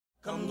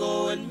Come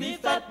go with me,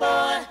 fat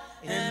boy,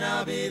 and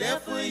I'll be there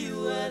for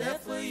you, there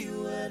for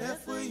you, there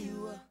for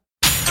you.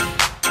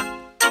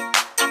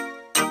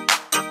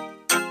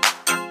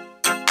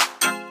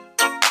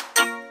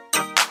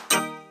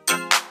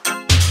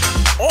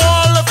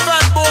 All the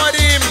fat boy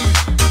him,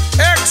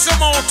 X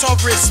amount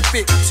of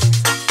respect.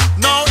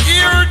 Now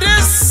hear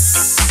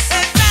this.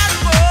 Hey fat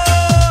boy,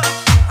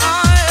 I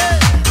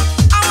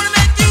wanna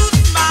make you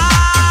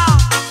smile.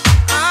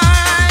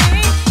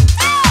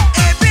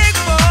 Hey big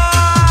boy,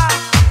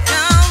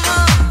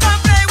 come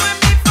play with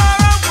me for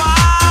a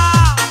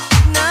while.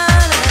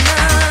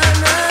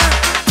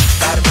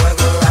 Fat boy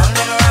go round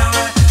and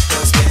around,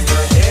 don't spin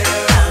your head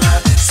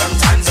around.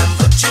 Sometimes I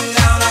put you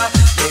down,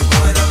 big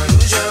boy don't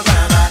lose your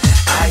ground.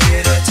 I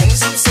hear the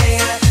things I'm saying,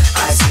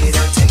 I see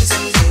the things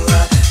I'm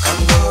doing.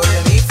 Come go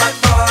with me, fat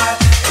boy,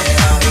 and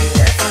I'll be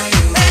there for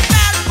you. Hey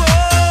fat boy,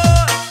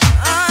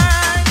 I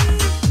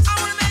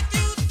wanna make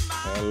you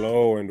smile.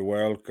 Hello and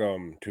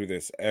welcome to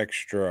this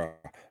extra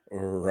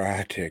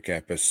erotic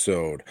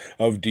episode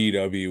of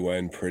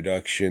DWN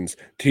Productions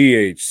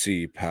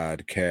THC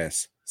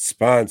Podcast,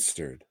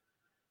 sponsored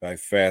by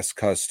Fast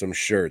Custom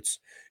Shirts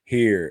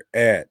here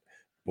at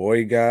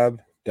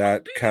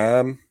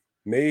boygob.com.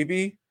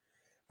 Maybe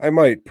I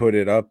might put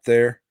it up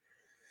there.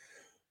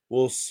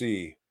 We'll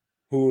see.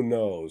 Who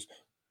knows?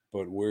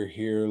 But we're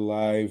here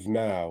live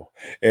now,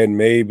 and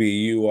maybe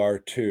you are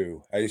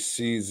too. I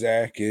see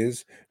Zach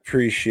is.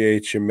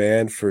 Appreciate you,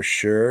 man, for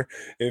sure.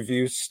 If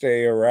you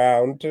stay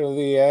around till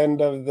the end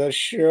of the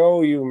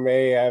show, you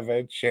may have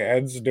a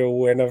chance to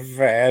win a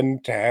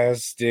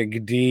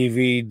fantastic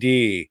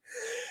DVD.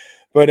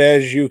 But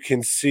as you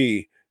can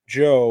see,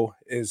 Joe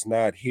is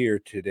not here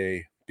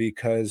today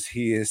because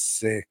he is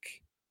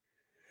sick.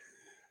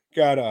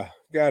 Got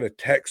a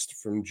text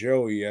from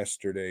Joe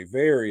yesterday.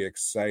 Very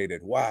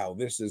excited. Wow,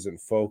 this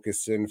isn't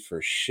focusing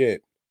for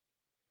shit.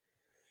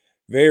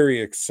 Very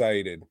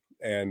excited.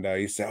 And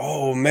he said,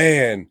 "Oh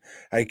man,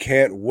 I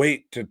can't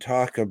wait to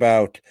talk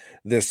about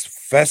this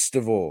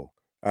festival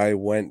I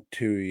went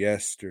to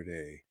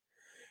yesterday."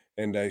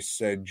 And I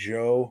said,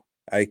 "Joe,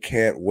 I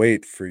can't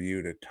wait for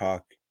you to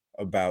talk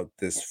about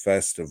this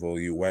festival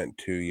you went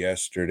to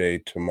yesterday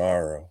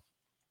tomorrow."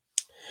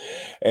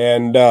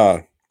 And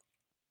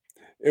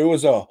it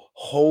was a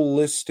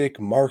holistic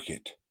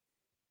market.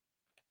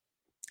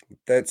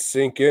 Let that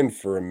sink in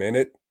for a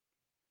minute.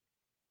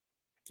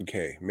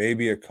 Okay,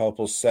 maybe a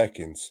couple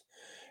seconds.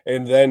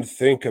 And then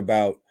think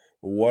about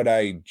what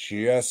I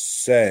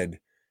just said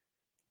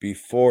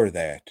before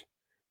that.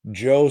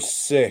 Joe's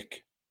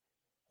sick.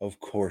 Of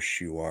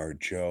course you are,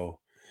 Joe.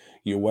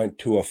 You went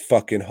to a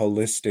fucking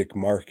holistic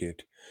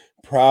market.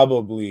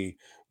 Probably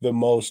the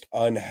most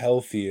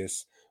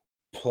unhealthiest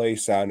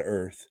place on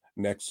earth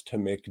next to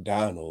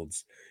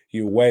McDonald's.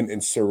 You went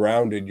and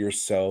surrounded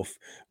yourself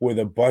with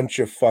a bunch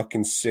of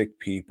fucking sick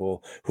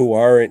people who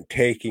aren't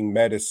taking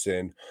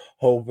medicine,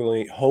 hoping,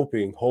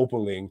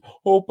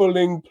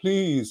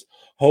 please,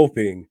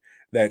 hoping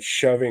that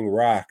shoving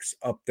rocks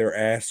up their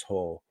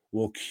asshole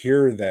will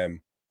cure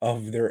them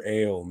of their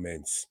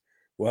ailments.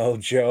 Well,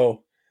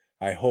 Joe,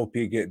 I hope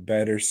you get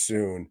better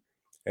soon.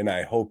 And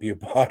I hope you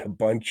bought a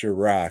bunch of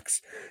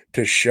rocks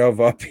to shove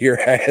up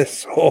your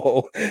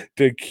asshole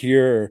to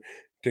cure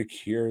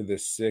the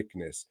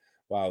sickness.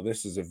 Wow,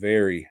 this is a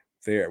very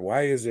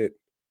why is it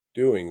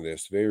doing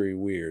this? Very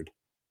weird.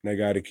 And I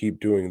got to keep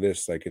doing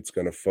this like it's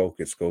going to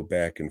focus, go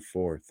back and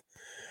forth.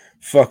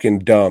 Fucking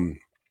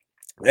dumb.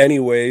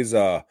 Anyways,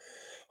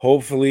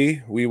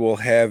 hopefully we will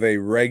have a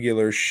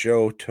regular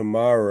show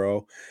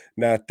tomorrow.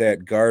 Not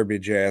that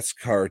garbage ass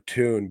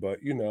cartoon, but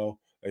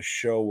a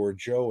show where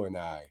Joe and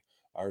I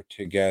are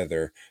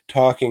together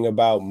talking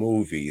about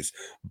movies,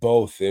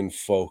 both in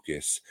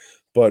focus.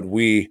 But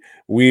we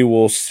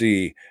will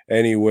see.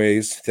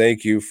 Anyways,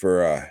 thank you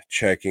for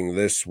checking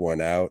this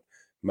one out.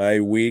 My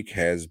week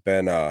has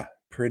been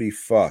pretty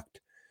fucked,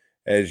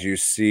 as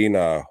you've seen,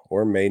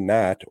 or may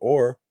not,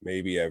 or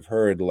maybe I've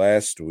heard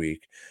last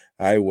week.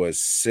 I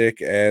was sick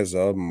as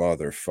a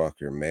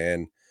motherfucker,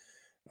 man.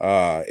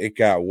 It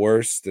got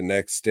worse the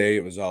next day.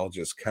 It was all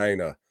just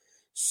kind of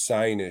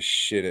sinus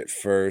shit at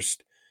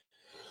first.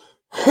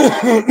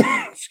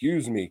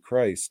 Excuse me,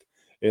 Christ.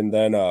 And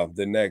then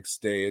the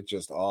next day it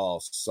just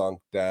all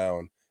sunk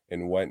down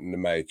and went into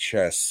my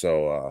chest.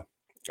 So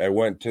I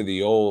went to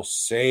the old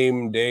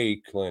same day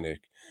clinic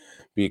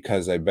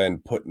because I've been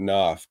putting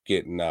off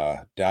getting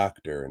a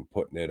doctor and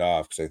putting it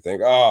off because I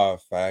think,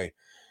 if I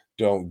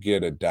don't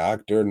get a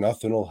doctor,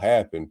 nothing will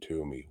happen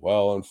to me.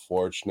 Well,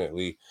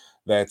 unfortunately,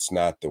 that's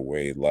not the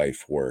way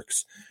life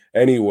works.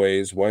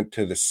 Anyways, went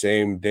to the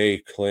same day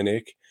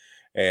clinic,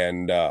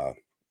 and the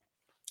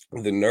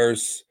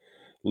nurse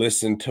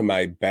listened to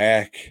my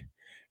back,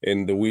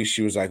 and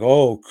she was like,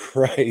 "Oh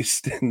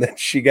Christ," and then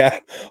she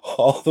got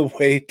all the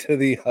way to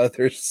the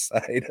other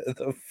side of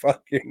the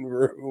fucking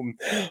room.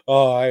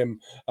 Oh,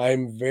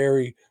 I'm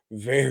very,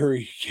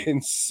 very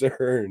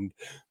concerned.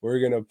 We're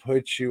gonna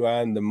put you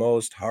on the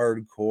most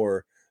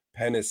hardcore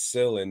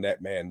penicillin.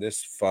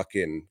 This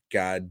fucking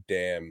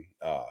goddamn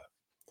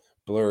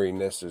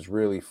blurriness is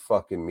really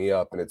fucking me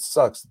up. And it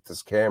sucks that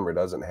this camera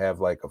doesn't have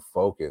like a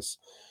focus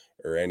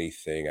or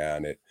anything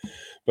on it.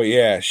 But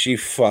yeah, she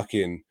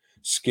fucking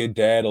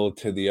skedaddled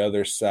to the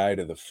other side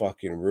of the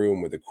fucking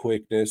room with a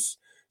quickness.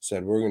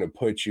 Said, we're going to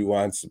put you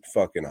on some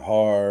fucking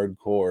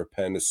hardcore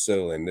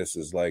penicillin. This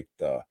is like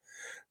the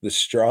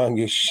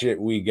strongest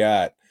shit we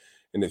got.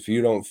 And if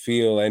you don't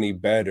feel any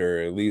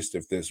better, at least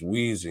if this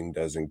wheezing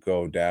doesn't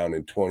go down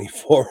in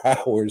 24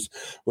 hours,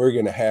 we're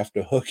going to have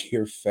to hook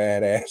your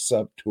fat ass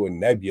up to a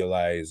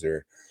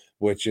nebulizer,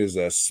 which is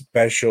a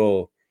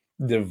special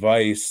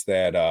device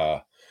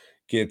that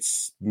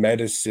gets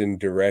medicine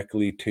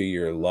directly to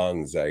your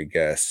lungs, I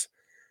guess.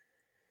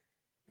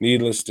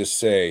 Needless to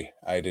say,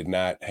 I did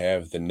not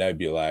have the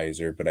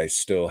nebulizer, but I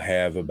still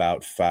have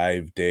about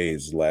 5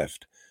 days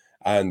left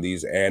on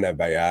these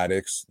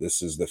antibiotics.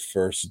 This is the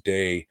first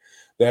day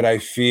that I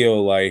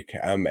feel like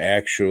I'm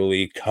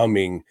actually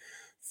coming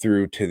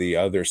through to the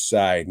other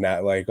side.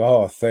 Not like,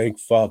 oh, thank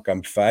fuck,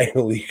 I'm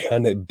finally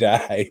gonna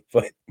die,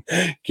 but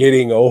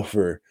getting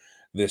over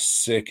this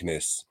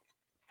sickness.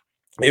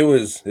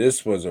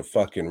 This was a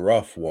fucking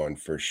rough one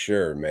for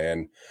sure,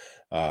 man.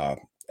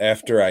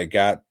 After I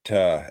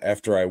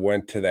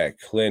went to that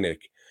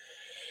clinic,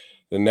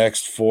 the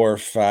next 4 or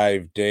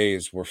 5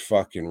 days were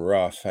fucking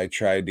rough. I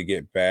tried to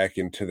get back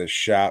into the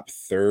shop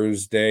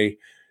Thursday,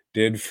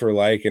 did for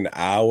like an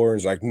hour.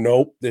 It's like,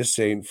 nope, this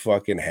ain't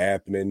fucking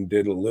happening.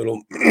 Did a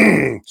little,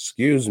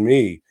 excuse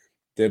me,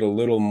 did a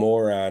little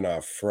more on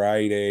a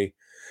Friday,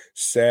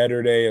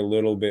 Saturday, a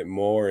little bit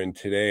more. And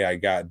today I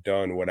got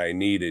done what I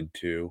needed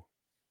to.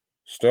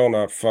 Still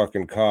not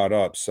fucking caught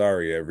up.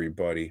 Sorry,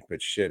 everybody,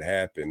 but shit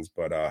happens.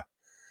 But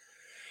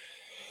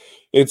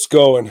it's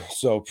going.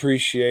 So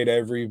appreciate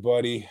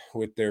everybody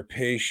with their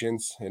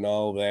patience and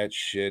all that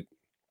shit.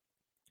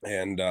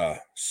 And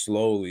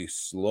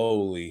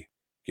slowly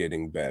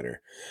getting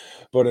better.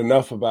 But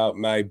enough about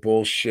my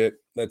bullshit.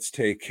 Let's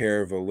take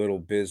care of a little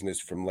business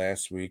from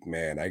last week,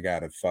 man. I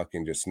gotta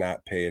fucking just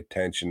not pay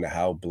attention to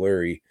how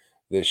blurry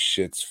this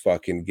shit's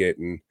fucking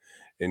getting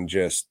and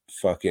just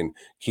fucking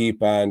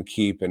keep on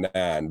keeping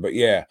on. But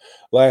yeah,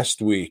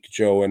 last week,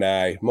 Joe and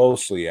I,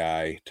 mostly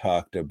I,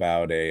 talked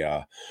about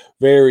a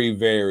very,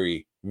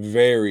 very,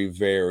 very,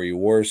 very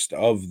worst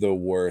of the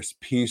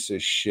worst piece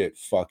of shit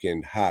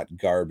fucking hot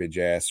garbage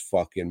ass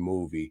fucking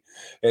movie.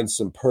 And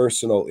some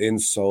personal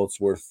insults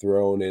were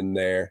thrown in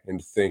there,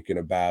 and thinking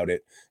about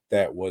it,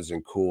 that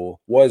wasn't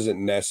cool, wasn't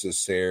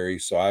necessary.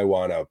 So I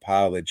want to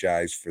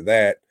apologize for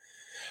that.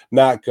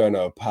 Not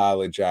gonna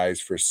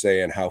apologize for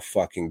saying how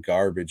fucking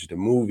garbage the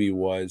movie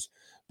was,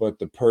 but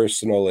the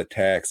personal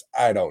attacks,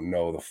 I don't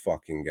know the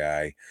fucking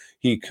guy.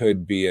 He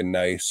could be a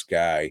nice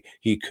guy.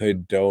 He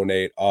could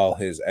donate all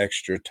his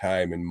extra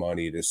time and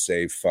money to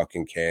save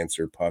fucking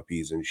cancer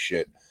puppies and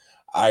shit.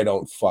 I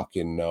don't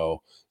fucking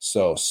know.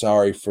 So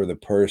sorry for the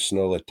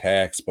personal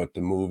attacks, but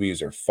the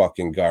movies are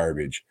fucking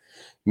garbage.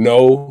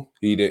 No,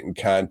 he didn't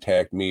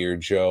contact me or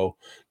Joe.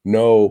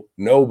 No,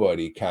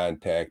 nobody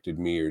contacted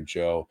me or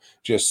Joe.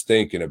 Just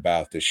thinking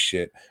about this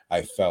shit,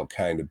 I felt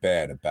kind of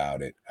bad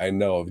about it. I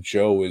know if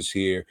Joe was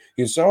here,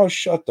 he'd say, oh,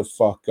 shut the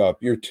fuck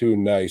up. You're too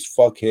nice.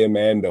 Fuck him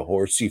and the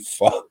horse he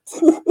fucked.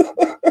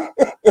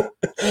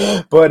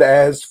 But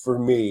as for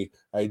me,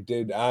 I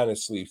did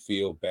honestly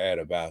feel bad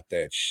about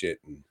that shit.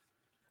 And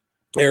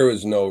there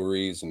was no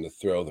reason to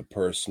throw the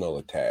personal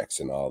attacks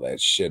and all that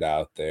shit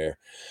out there.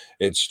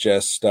 It's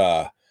just,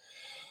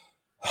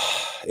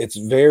 it's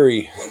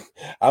very,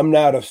 I'm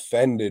not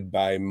offended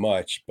by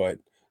much, but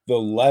the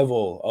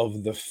level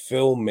of the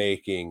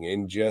filmmaking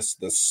and just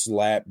the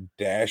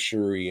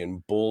slapdashery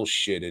and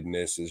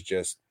bullshittedness is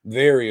just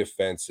very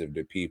offensive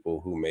to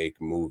people who make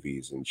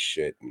movies and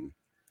shit, and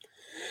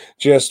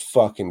just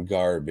fucking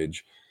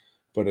garbage.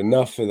 But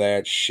enough of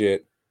that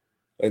shit.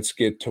 Let's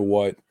get to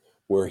what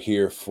we're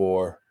here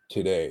for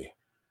today.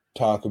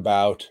 Talk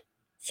about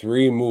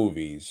 3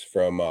 movies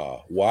from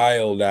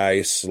Wild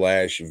Eye /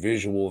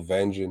 Visual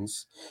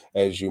Vengeance.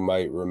 As you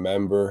might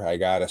remember, I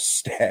got a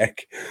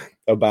stack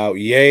about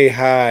yay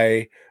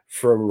high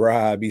from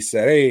Rob. He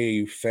said, hey,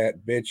 you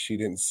fat bitch. He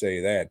didn't say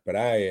that, but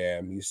I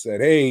am. He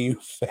said, hey, you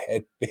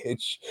fat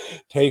bitch,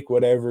 take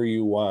whatever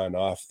you want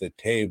off the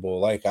table.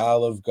 Like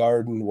Olive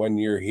Garden, when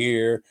you're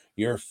here,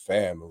 you're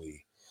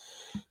family.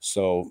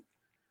 So,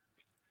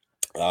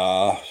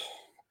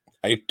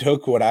 I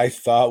took what I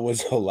thought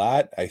was a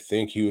lot. I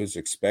think he was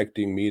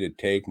expecting me to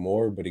take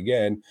more, but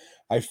again,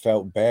 I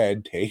felt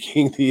bad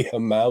taking the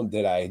amount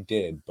that I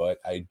did, but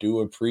I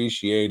do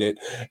appreciate it.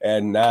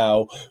 And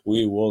now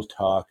we will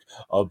talk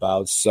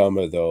about some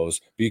of those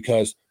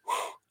because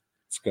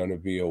it's going to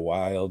be a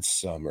wild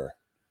summer.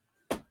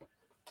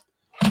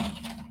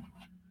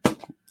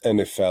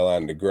 And it fell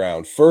on the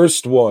ground.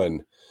 First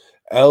one,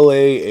 LA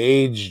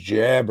Age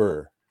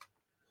Jabber.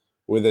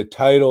 With a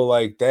title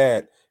like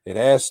that, it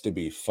has to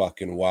be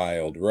fucking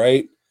wild,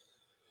 right?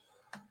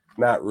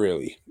 Not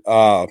really.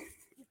 The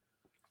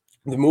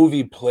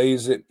movie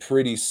plays it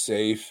pretty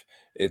safe.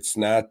 It's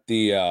not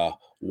the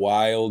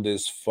wild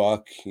as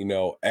fuck,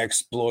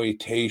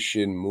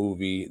 exploitation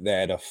movie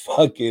that a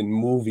fucking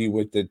movie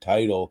with the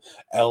title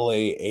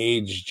LA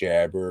AIDS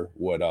Jabber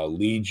would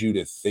lead you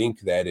to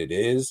think that it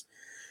is.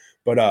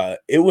 But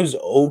it was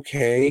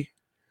okay.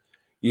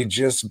 You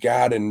just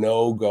gotta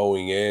know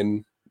going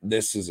in,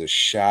 this is a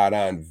shot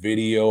on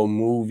video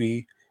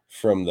movie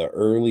from the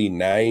early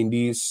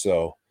 90s.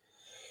 So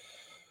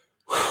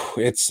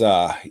it's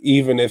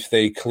even if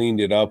they cleaned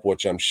it up,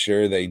 which I'm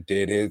sure they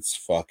did,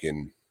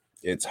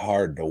 it's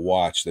hard to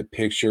watch. The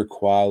picture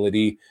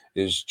quality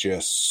is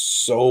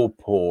just so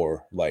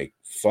poor, like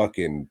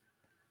fucking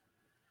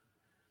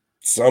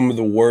some of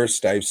the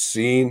worst I've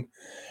seen.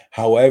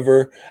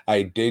 However,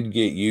 I did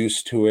get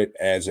used to it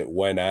as it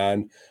went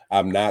on.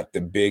 I'm not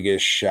the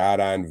biggest shot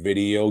on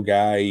video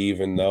guy,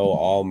 even though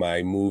all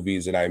my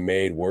movies that I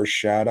made were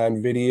shot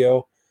on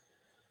video.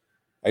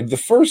 The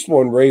first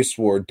one, Race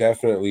War,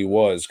 definitely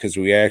was, because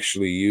we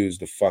actually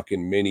used the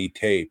fucking mini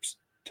tapes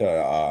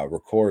to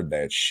record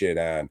that shit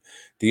on.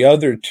 The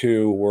other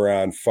two were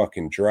on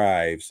fucking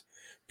drives.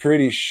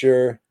 Pretty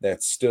sure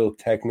that's still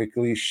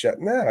technically shut.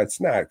 No, it's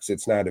not, because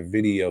it's not a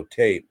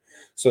videotape.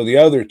 So the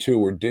other two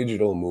were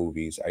digital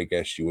movies, I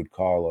guess you would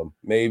call them.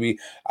 Maybe.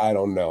 I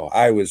don't know.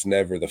 I was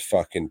never the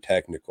fucking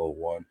technical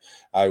one.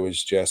 I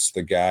was just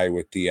the guy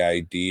with the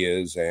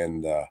ideas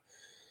and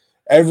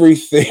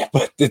everything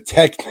but the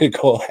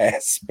technical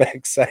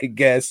aspects, I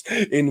guess,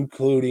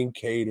 including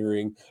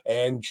catering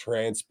and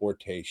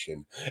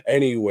transportation.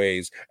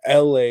 Anyways,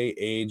 LA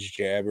Age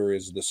Jabber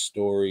is the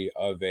story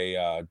of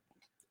I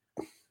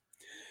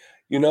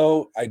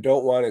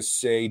don't want to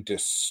say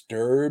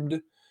disturbed,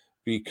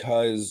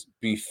 because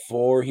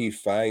before he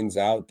finds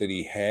out that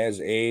he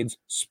has AIDS,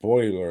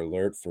 spoiler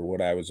alert for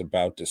what I was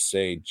about to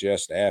say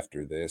just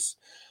after this,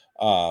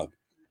 but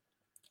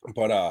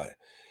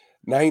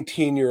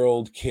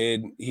 19-year-old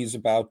kid, he's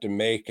about to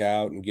make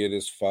out and get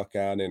his fuck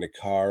on in a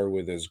car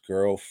with his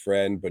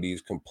girlfriend, but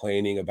he's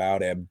complaining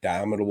about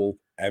abdominal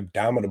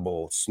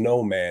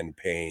snowman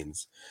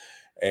pains.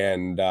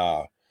 And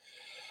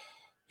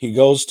he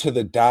goes to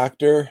the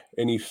doctor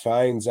and he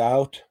finds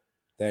out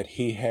that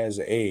he has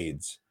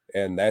AIDS.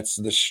 And that's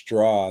the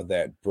straw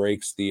that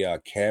breaks the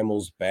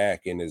camel's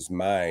back in his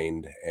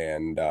mind.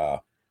 And I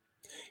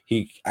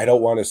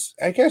don't want to,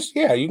 I guess,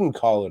 yeah, you can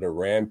call it a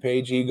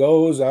rampage. He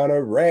goes on a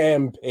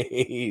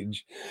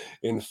rampage,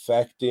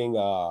 infecting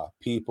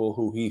people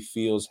who he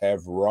feels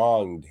have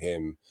wronged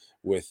him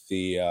with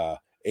the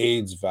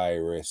AIDS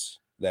virus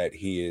that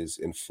he is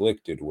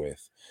inflicted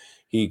with.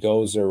 He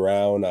goes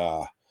around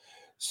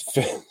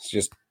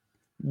just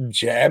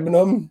jabbing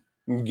them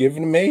and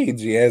giving them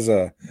AIDS. He has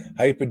a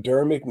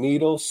hypodermic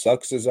needle,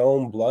 sucks his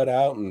own blood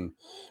out, and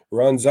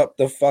runs up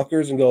the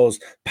fuckers and goes,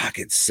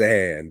 pocket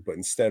sand. But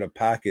instead of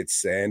pocket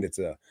sand, it's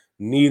a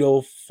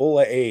needle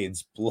full of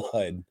AIDS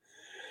blood.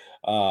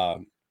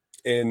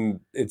 And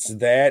it's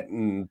that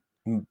and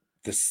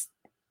this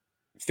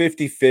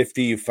 50-50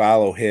 you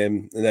follow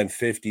him, and then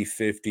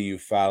 50-50 you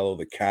follow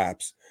the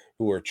cops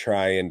who are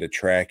trying to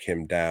track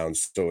him down.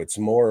 So it's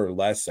more or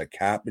less a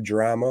cop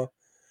drama.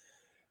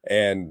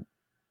 And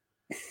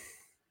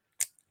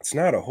it's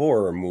not a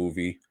horror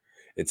movie.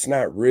 It's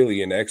not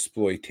really an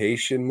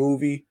exploitation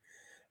movie.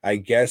 I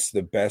guess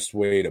the best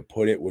way to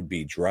put it would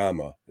be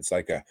drama. It's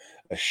like a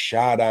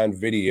shot on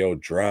video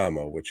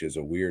drama, which is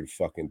a weird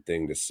fucking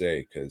thing to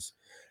say, because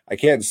I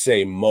can't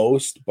say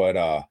most, but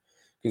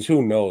because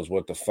who knows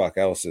what the fuck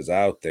else is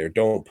out there.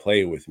 Don't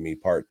Play With Me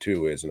Part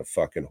 2 isn't a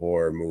fucking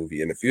horror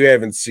movie. And if you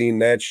haven't seen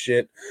that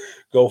shit,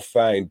 go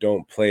find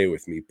Don't Play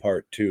With Me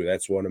Part 2.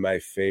 That's one of my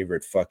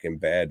favorite fucking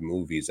bad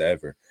movies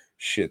ever.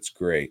 Shit's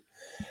great.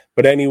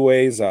 But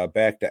anyways,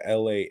 back to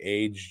LA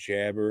Age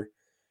Jabber.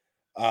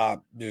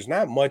 There's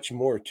not much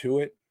more to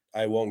it.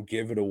 I won't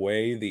give it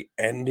away. The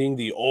ending,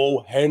 the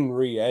O.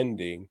 Henry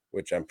ending,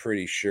 which I'm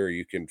pretty sure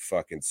you can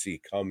fucking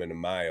see coming a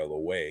mile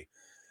away.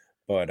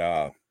 But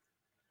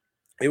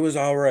it was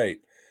all right.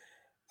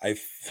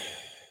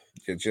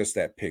 Just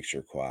that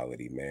picture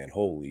quality, man.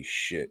 Holy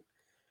shit.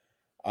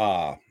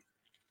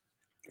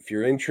 If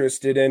you're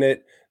interested in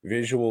it,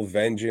 Visual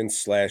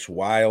Vengeance /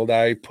 Wild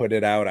Eye put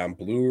it out on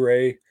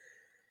Blu-ray.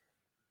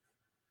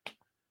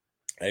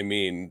 I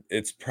mean,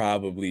 it's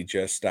probably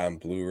just on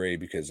Blu-ray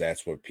because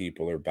that's what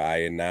people are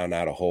buying now.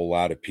 Not a whole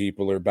lot of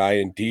people are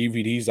buying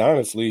DVDs,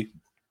 honestly.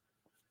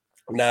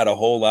 Not a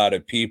whole lot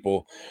of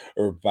people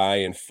are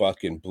buying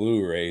fucking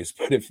Blu-rays,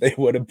 but if they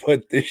would have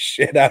put this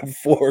shit on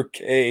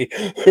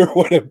 4K, there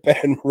would have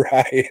been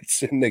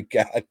riots in the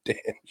goddamn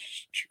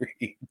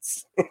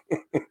streets.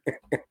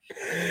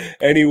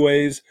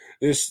 Anyways,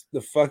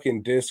 the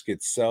fucking disc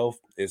itself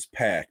is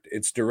packed.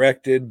 It's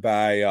directed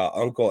by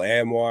Uncle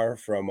Anwar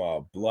from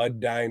Blood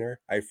Diner.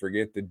 I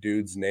forget the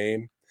dude's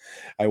name.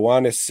 I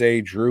want to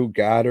say Drew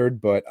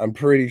Goddard, but I'm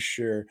pretty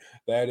sure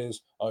that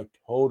is a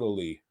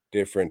totally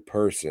different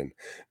person.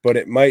 But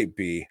it might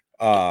be.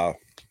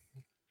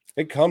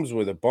 It comes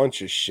with a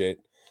bunch of shit.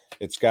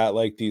 It's got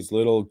like these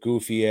little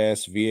goofy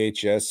ass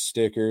VHS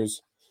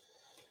stickers.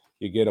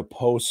 You get a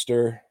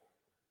poster.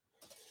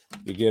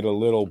 You get a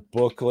little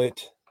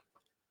booklet.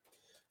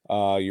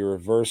 your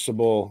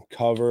reversible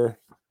cover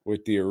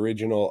with the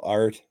original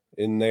art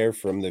in there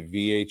from the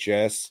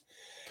VHS.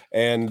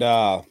 And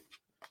the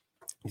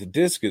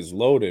disc is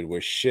loaded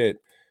with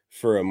shit.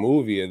 For a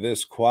movie of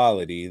this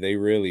quality, they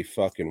really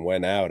fucking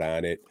went out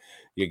on it.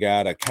 You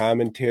got a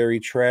commentary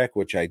track,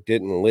 which I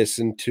didn't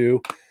listen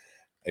to.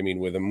 I mean,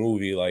 with a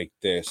movie like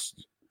this,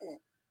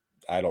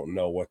 I don't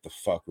know what the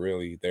fuck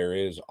really there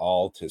is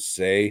all to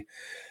say.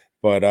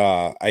 But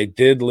I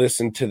did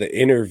listen to the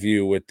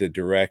interview with the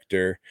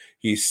director.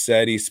 He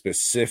said he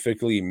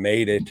specifically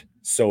made it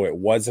so it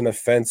wasn't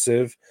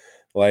offensive.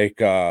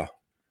 Like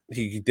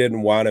he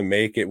didn't want to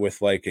make it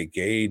with like a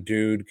gay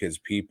dude because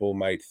people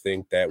might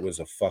think that was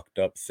a fucked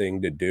up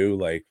thing to do.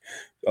 Like,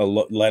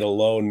 let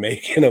alone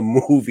making a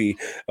movie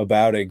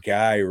about a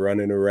guy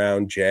running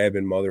around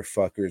jabbing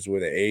motherfuckers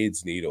with an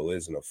AIDS needle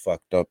isn't a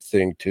fucked up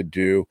thing to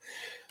do.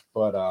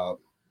 But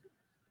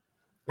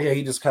yeah,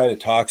 he just kind of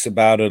talks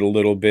about it a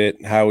little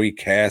bit, how he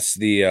casts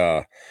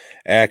the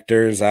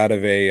actors out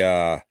of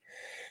a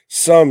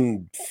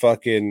some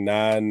fucking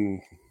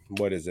non-union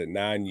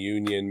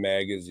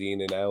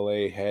magazine in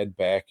LA had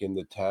back in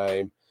the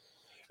time.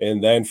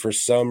 And then for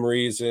some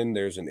reason,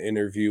 there's an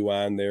interview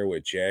on there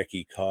with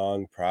Jackie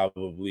Kong,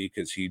 probably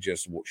because she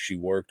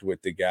worked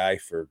with the guy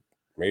for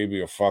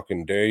maybe a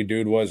fucking day.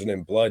 Dude wasn't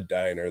in Blood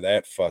Diner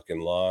that fucking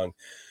long,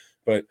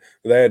 but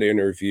that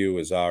interview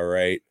is all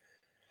right.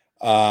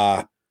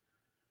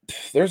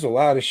 There's a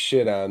lot of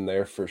shit on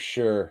there for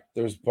sure.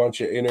 There's a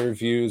bunch of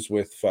interviews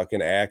with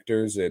fucking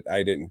actors that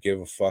I didn't give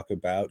a fuck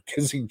about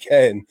because,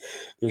 again,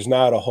 there's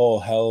not a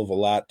whole hell of a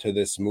lot to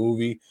this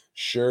movie.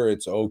 Sure,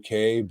 it's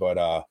okay,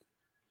 but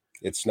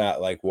it's not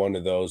like one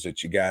of those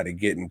that you got to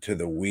get into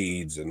the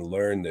weeds and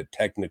learn the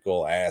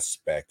technical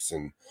aspects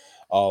and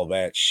all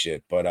that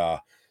shit.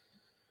 But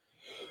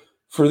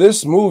for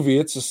this movie,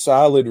 it's a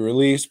solid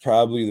release,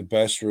 probably the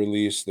best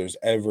release there's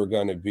ever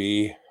going to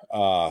be.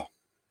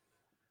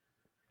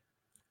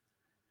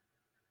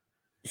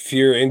 If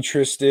you're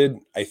interested,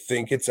 I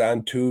think it's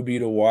on Tubi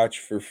to watch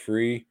for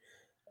free.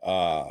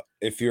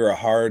 If you're a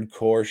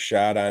hardcore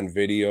shot on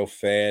video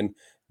fan,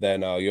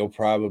 then you'll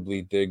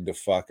probably dig the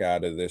fuck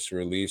out of this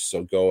release.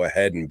 So go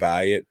ahead and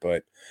buy it.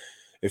 But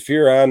if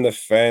you're on the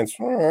fence,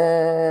 I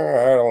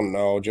don't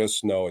know.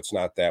 Just know it's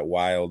not that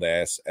wild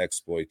ass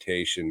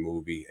exploitation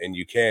movie, and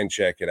you can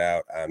check it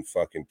out on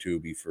fucking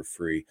Tubi for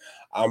free.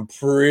 I'm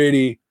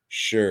pretty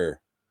sure.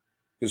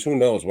 Because who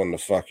knows when the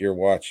fuck you're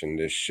watching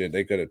this shit.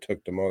 They could have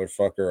took the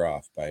motherfucker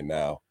off by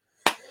now.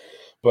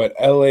 But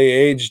LA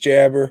AIDS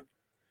Jabber,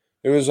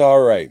 it was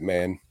all right,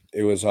 man.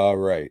 It was all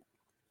right.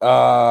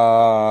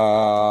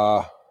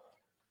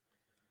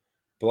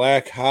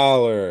 Black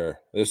Holler.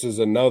 This is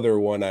another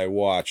one I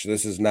watched.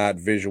 This is not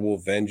Visual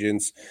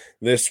Vengeance.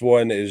 This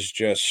one is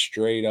just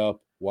straight up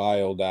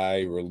Wild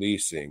Eye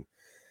releasing.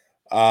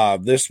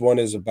 This one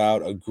is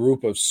about a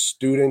group of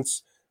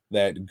students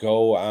that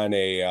go on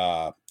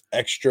a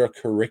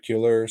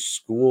extracurricular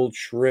school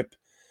trip,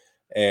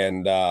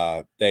 and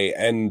they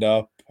end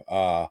up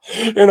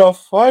in a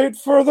fight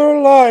for their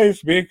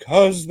life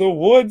because the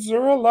woods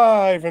are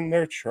alive and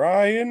they're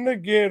trying to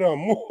get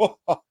them.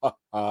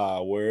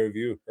 Where have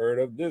you heard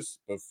of this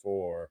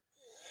before?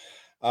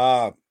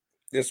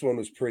 This one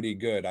was pretty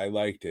good. I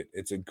liked it.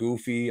 It's a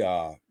goofy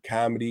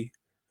comedy,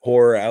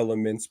 horror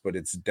elements, but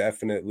it's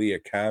definitely a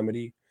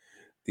comedy.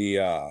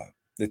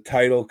 The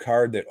title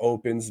card that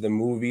opens the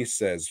movie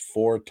says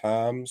 "For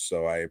Tom,"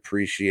 so I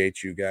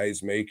appreciate you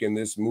guys making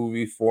this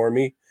movie for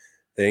me.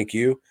 Thank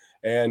you.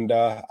 And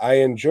I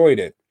enjoyed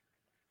it.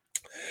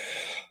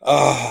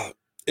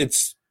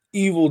 It's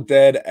Evil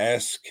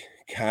Dead-esque,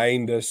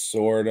 kinda,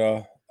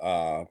 sorta,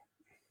 but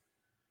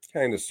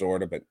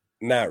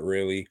not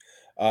really.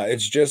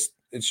 It's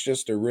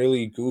just a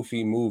really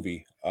goofy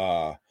movie.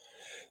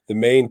 The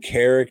main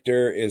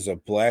character is a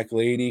black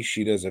lady.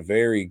 She does a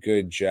very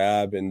good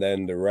job, and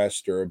then the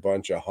rest are a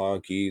bunch of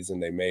honkies,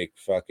 and they make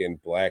fucking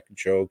black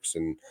jokes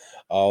and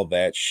all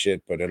that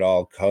shit, but it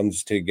all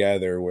comes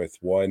together with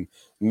one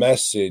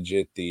message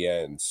at the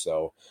end.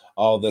 So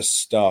all the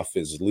stuff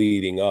is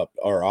leading up,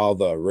 or all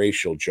the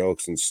racial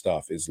jokes and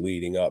stuff is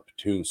leading up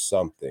to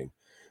something.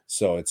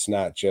 So it's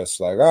not just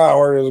like, oh,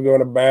 we're just going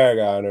to bag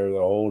on her the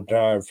whole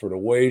time for the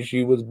way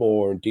she was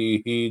born,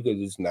 because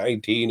it's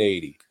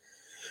 1980.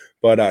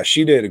 But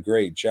she did a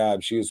great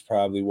job. She was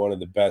probably one of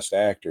the best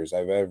actors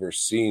I've ever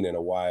seen in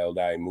a Wild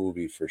Eye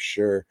movie for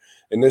sure.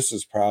 And this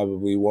is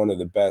probably one of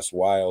the best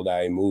Wild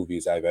Eye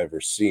movies I've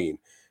ever seen.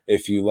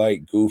 If you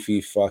like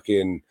goofy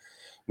fucking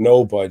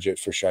no budget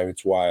for sure,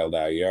 it's Wild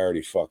Eye. You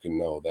already fucking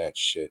know that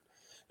shit.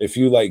 If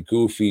you like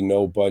goofy,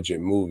 no budget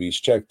movies,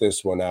 check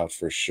this one out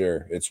for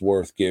sure. It's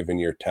worth giving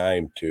your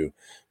time to.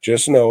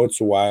 Just know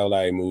it's a Wild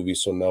Eye movie,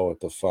 so know what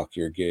the fuck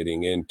you're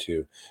getting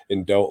into.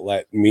 And don't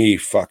let me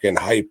fucking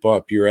hype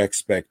up your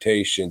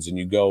expectations and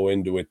you go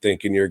into it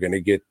thinking you're going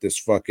to get this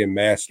fucking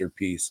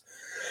masterpiece.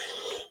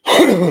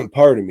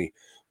 Pardon me.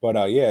 But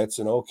yeah, it's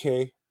an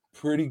okay,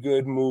 pretty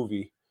good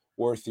movie,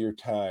 worth your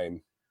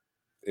time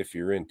if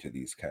you're into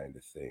these kind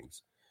of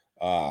things.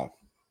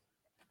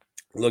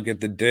 Look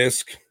at the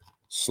disc.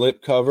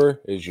 slipcover,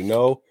 as you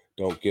know.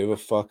 Don't give a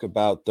fuck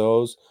about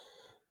those.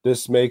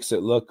 This makes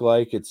it look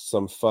like it's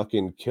some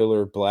fucking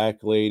killer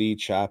black lady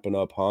chopping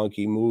up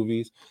honky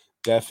movies.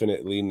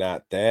 Definitely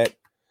not that.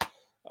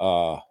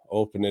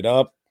 Open it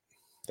up.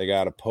 They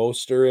got a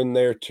poster in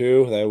there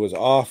too. That was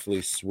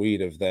awfully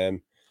sweet of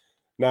them.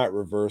 Not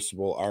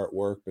reversible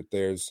artwork, but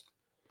there's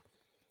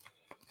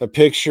a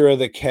picture of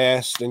the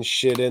cast and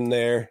shit in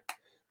there.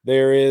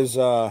 There is,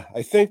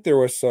 I think there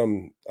were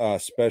some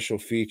special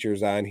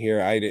features on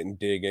here. I didn't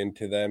dig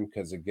into them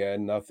because,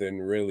 again, nothing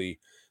really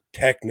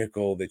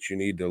technical that you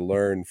need to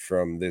learn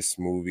from this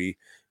movie.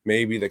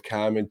 Maybe the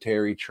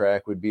commentary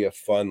track would be a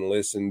fun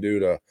listen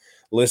to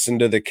listen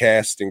to the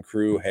cast and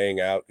crew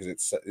hang out,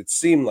 because it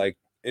seemed like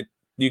it.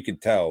 You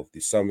could tell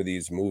some of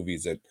these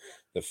movies that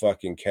the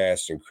fucking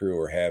cast and crew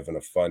are having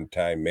a fun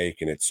time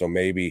making it. So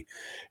maybe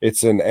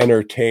it's an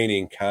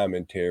entertaining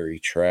commentary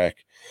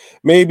track.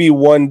 Maybe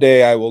one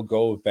day I will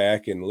go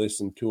back and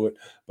listen to it,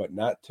 but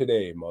not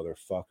today,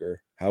 motherfucker.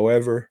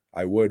 However,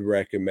 I would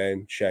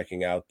recommend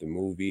checking out the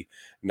movie.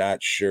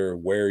 Not sure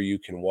where you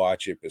can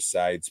watch it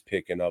besides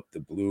picking up the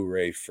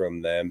Blu-ray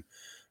from them.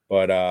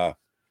 But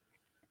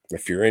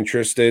if you're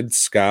interested,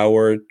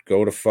 scour,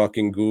 go to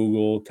fucking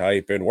Google,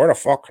 type in, where the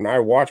fuck can I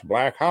watch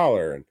Black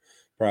Holler? And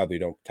probably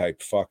don't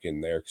type fuck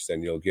in there, because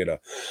then you'll get a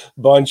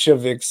bunch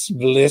of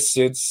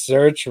explicit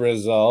search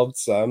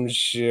results, I'm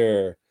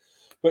sure.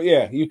 But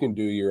yeah, you can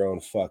do your own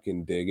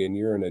fucking digging.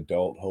 You're an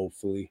adult,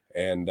 hopefully,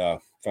 and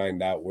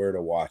find out where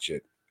to watch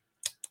it.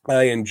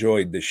 I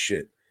enjoyed this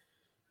shit.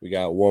 We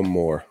got one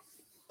more.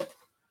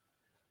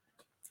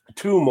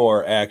 Two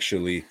more,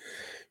 actually,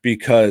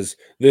 because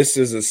this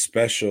is a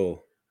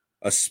special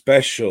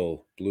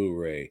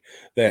Blu-ray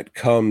that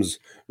comes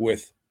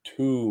with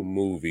two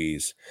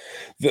movies.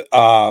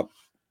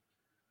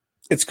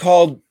 It's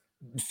called,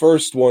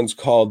 first one's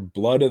called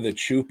Blood of the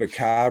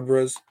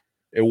Chupacabras.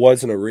 It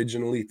wasn't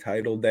originally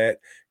titled that.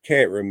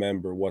 Can't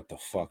remember what the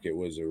fuck it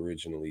was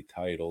originally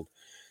titled.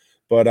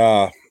 But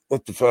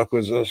what the fuck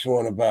was this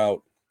one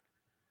about?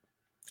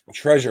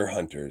 Treasure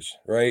hunters,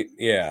 right?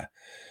 Yeah.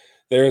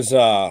 There's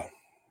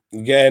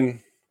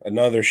again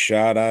another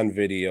shot on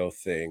video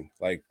thing.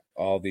 Like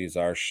all these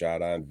are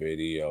shot on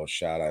video,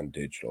 shot on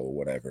digital,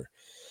 whatever.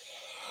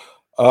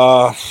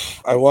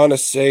 I want to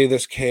say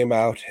this came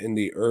out in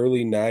the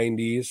early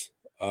 90s.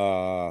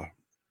 A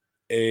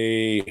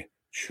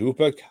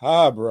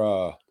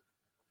Chupacabra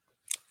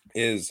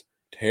is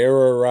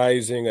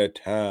terrorizing a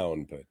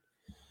town, but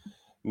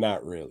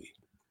not really.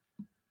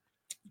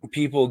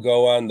 People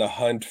go on the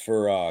hunt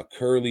for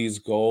Curly's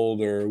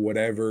gold, or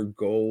whatever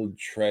gold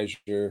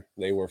treasure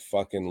they were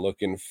fucking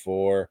looking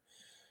for.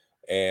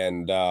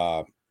 And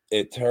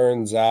it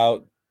turns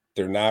out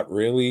they're not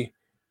really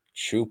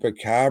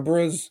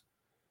chupacabras,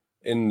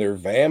 and they're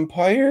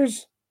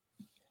vampires.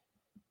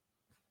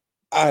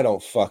 I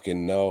don't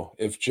fucking know.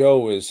 If Joe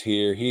was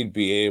here, he'd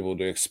be able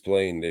to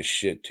explain this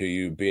shit to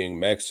you, being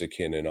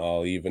Mexican and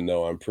all, even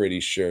though I'm pretty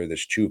sure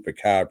this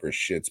chupacabra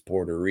shit's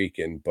Puerto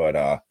Rican.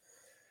 But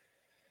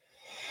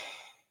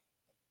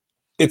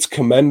it's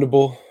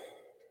commendable.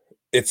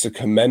 It's a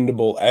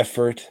commendable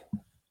effort.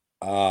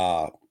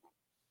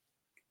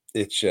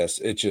 It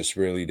just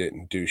really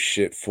didn't do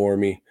shit for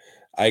me.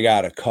 I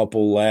got a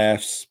couple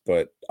laughs,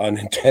 but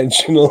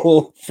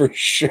unintentional for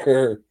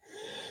sure.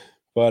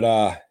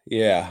 But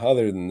yeah,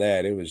 other than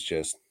that, it was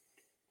just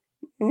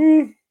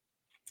all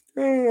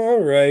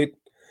right.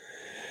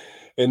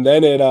 And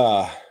then it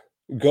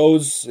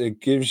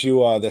gives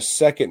you the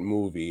second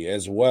movie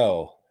as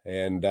well.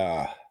 And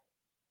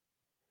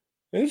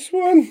this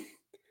one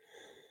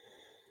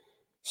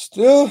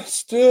still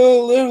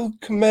a little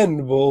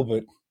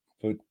commendable,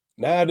 but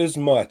not as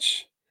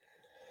much.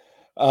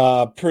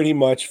 Pretty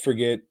much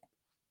forget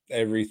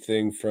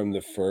everything from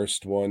the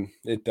first one.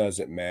 It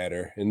doesn't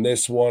matter. In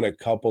this one, a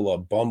couple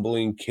of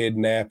bumbling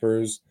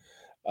kidnappers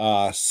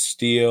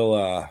steal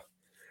a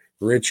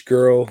rich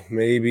girl,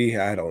 maybe.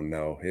 I don't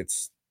know.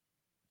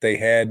 They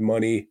had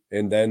money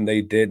and then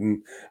they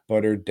didn't,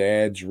 but her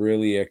dad's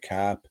really a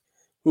cop.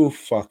 Who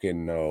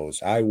fucking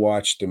knows? I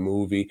watched the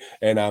movie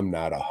and I'm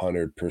not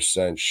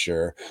 100%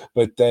 sure.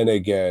 But then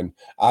again,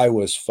 I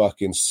was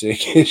fucking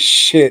sick as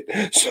shit.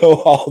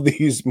 So all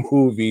these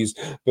movies,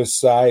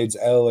 besides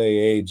LA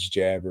Age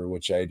Jabber,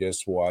 which I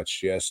just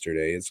watched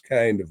yesterday, it's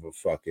kind of a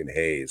fucking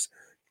haze.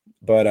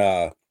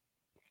 But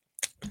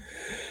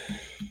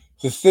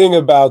the thing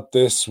about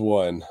this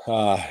one,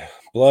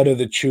 Blood of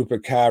the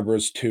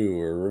Chupacabras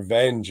 2, or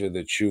Revenge of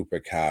the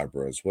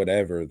Chupacabras,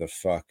 whatever the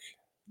fuck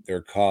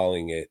they're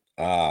calling it.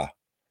 God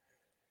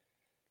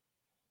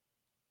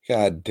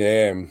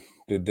damn,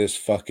 did this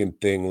fucking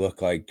thing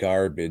look like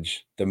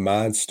garbage. The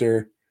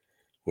monster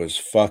was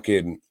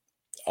fucking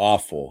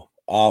awful.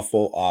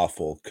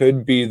 Awful.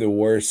 Could be the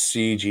worst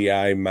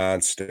CGI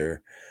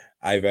monster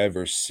I've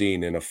ever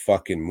seen in a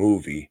fucking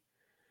movie.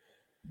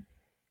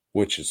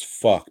 Which is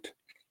fucked.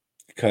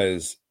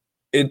 Because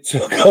it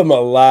took them a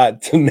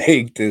lot to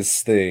make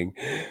this thing.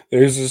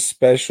 There's a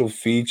special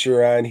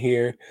feature on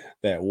here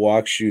that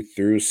walks you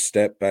through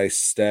step by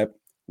step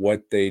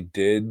what they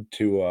did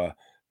to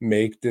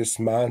make this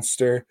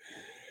monster,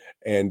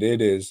 and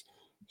it is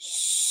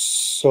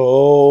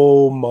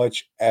so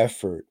much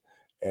effort,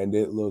 and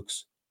it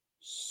looks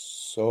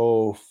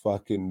so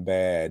fucking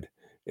bad.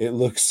 It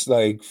looks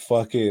like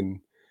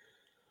fucking,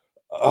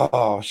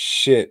 oh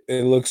shit,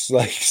 it looks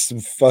like some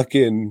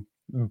fucking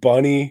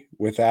bunny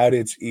without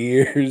its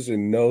ears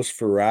and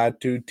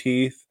Nosferatu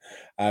teeth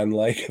on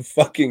like a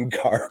fucking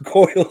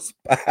gargoyle's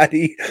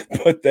body,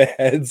 but the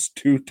head's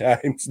 2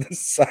 times the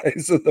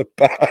size of the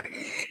body.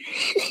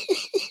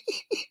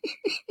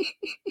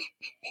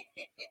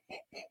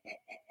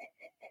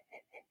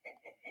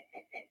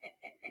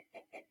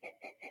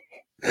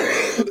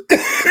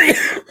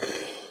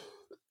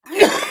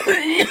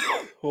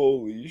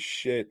 Holy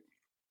shit.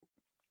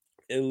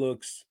 It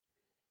looks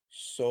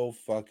so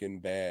fucking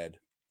bad.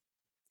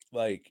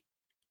 Like,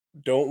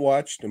 don't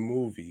watch the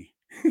movie.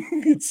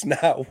 It's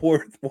not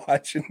worth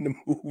watching the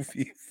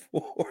movie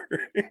for.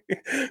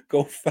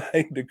 Go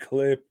find a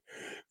clip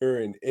or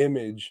an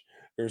image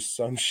or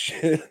some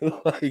shit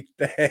like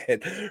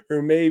that.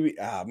 Or maybe,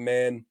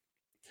 man,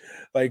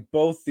 like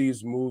both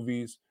these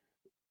movies,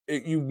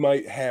 you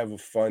might have a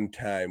fun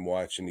time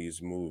watching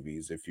these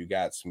movies if you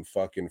got some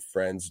fucking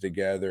friends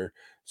together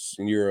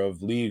and you're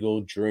of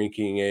legal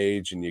drinking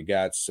age and you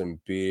got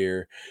some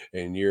beer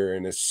and you're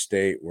in a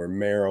state where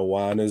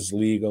marijuana's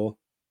legal.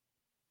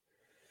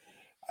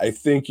 I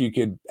think you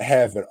could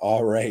have an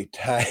all right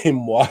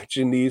time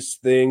watching these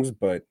things,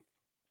 but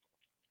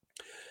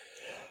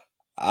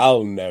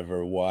I'll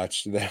never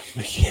watch them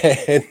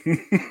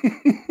again.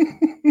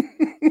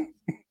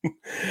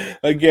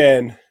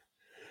 Again,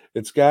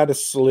 it's got a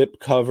slip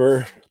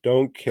cover.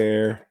 Don't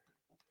care.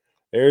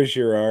 There's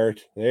your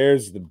art.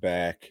 There's the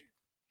back.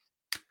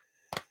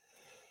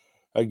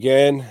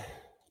 Again,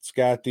 it's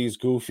got these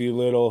goofy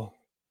little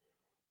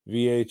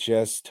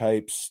VHS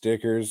type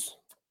stickers.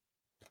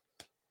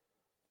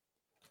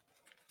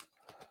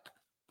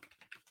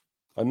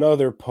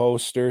 Another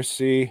poster.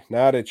 See,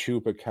 not a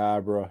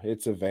Chupacabra.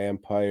 It's a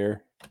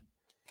vampire.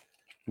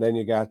 And then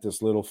you got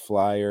this little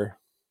flyer.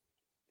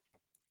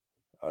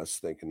 I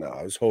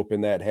was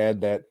hoping that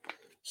had that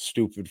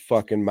stupid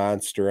fucking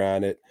monster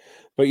on it.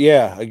 But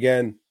yeah,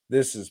 again,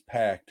 this is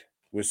packed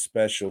with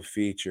special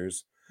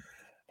features.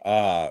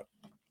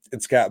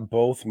 It's got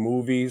both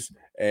movies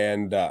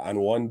and on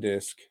one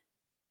disc,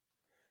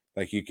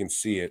 like you can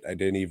see it. I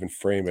didn't even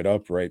frame it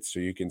up right so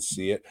you can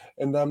see it,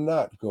 and I'm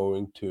not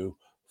going to.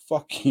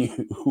 Fuck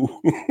you.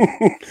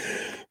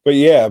 But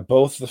yeah,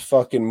 both the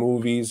fucking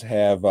movies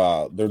have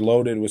they're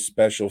loaded with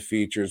special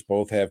features.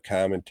 Both have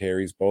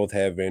commentaries, both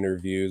have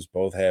interviews,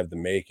 both have the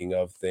making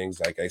of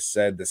things. Like I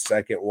said, the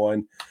second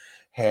one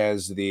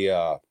has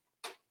the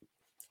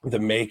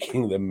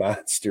making the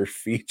monster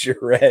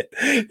featurette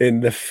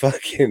and the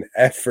fucking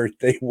effort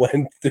they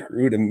went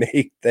through to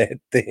make that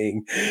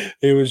thing.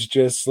 It was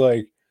just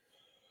like,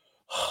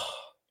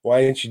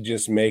 why didn't you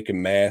just make a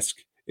mask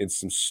in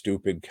some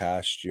stupid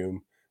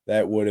costume?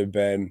 That would have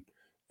been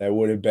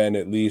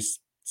at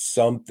least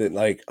something.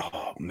 Like,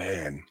 oh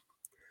man.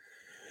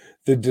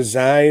 The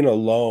design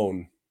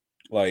alone,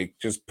 like,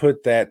 just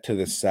put that to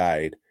the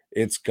side.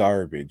 It's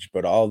garbage,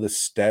 but all the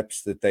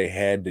steps that they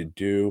had to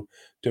do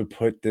to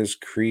put this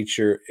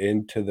creature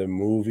into the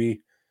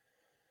movie,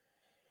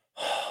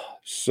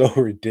 so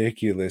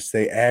ridiculous.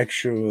 They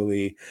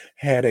actually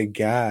had a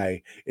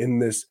guy in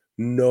this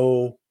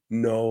no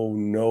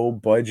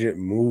budget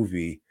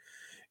movie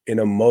in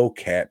a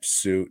mocap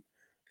suit,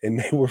 and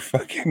they were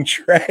fucking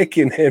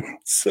tracking him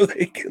so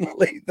they can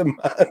lay the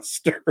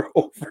monster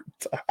over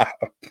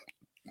top.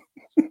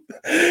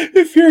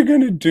 If you're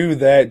gonna do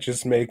that,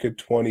 just make a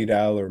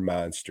 $20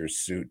 monster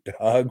suit,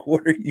 dog.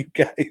 What are you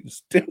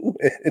guys doing?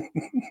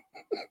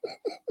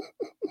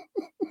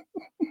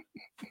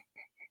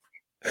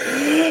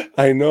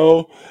 I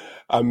know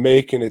I'm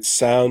making it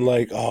sound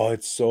like, oh,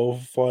 it's so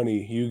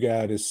funny. You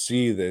gotta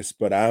see this,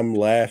 but I'm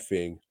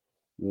laughing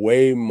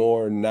way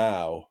more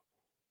now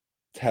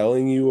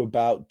telling you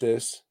about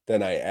this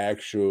than I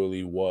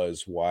actually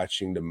was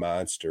watching the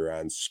monster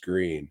on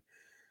screen.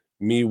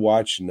 Me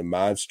watching the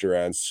monster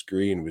on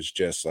screen was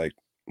just like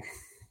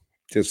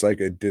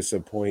a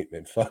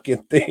disappointment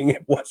fucking thing.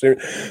 It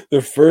wasn't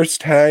the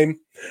first time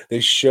they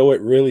show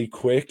it really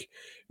quick,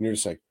 and you're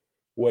just like,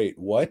 wait,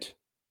 what?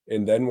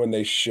 And then when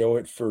they show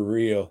it for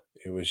real,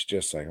 it was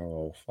just like,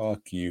 oh,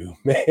 fuck you,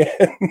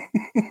 man.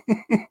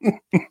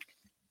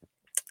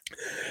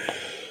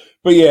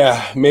 But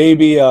yeah,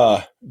 maybe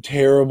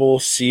terrible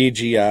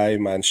CGI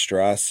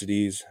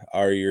monstrosities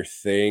are your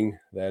thing,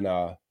 then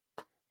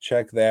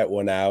check that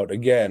one out.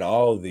 Again,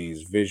 all of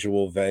these,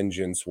 Visual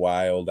Vengeance,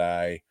 Wild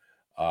Eye,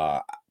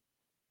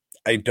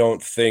 I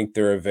don't think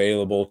they're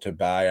available to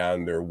buy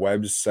on their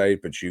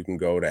website, but you can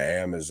go to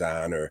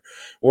Amazon or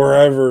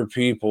wherever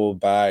people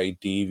buy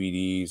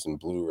DVDs and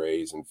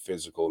Blu-rays and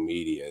physical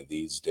media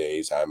these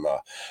days.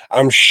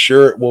 I'm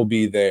sure it will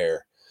be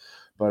there.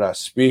 But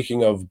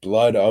speaking of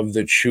Blood of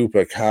the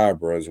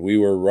Chupacabras, we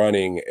were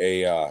running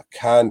a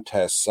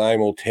contest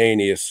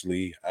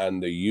simultaneously on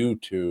the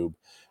YouTube,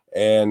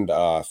 and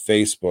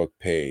Facebook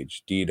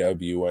page,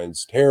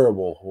 DWN's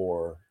Terrible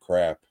Horror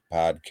Crap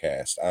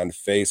Podcast on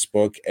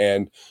Facebook,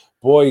 and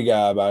Boy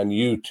Gob on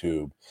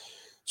YouTube.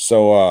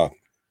 So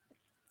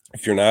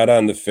if you're not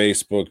on the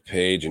Facebook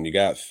page and you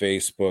got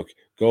Facebook,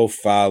 go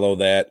follow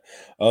that.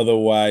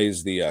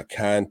 Otherwise, the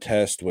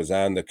contest was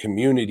on the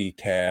community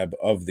tab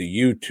of the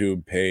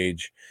YouTube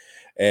page.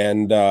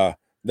 And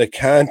the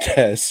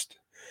contest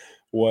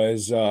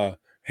was,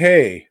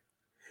 hey,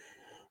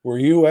 were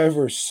you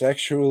ever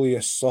sexually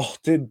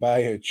assaulted by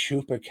a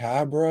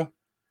chupacabra?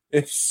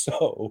 If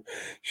so,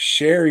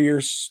 share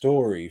your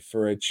story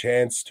for a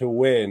chance to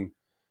win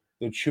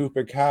the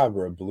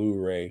Chupacabra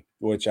Blu-ray,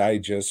 which I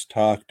just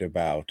talked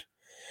about.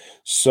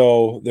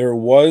 So there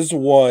was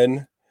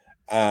one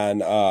on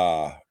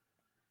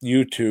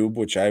YouTube,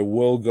 which I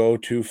will go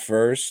to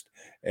first,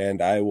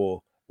 and I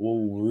will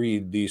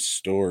read these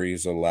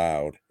stories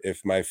aloud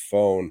if my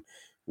phone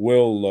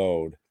will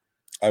load.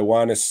 I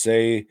want to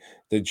say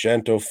the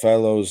gentle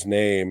fellow's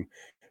name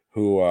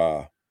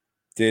who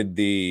did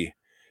the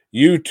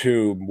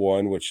YouTube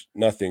one, which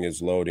nothing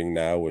is loading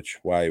now, which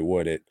why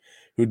would it?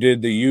 Who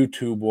did the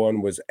YouTube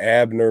one was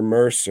Abner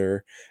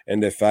Mercer,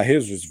 and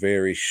his was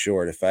very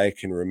short, if I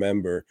can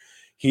remember.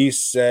 He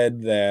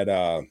said that,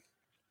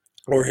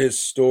 or his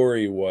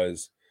story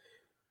was,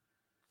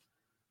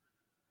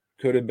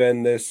 could have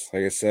been this.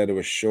 Like I said, it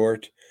was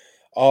short.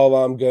 All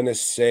I'm gonna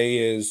say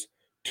is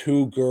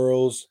 2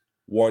 girls,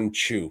 1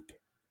 chup.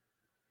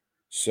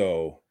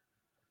 So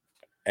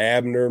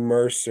Abner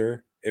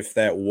Mercer, if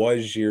that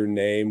was your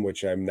name,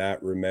 which I'm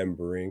not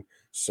remembering,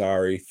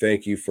 sorry,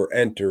 thank you for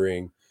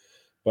entering.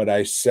 But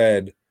I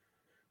said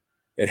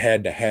it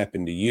had to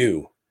happen to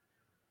you.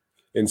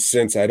 And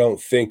since I don't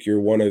think you're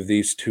one of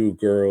these 2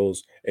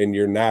 girls and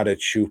you're not a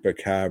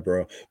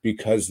chupacabra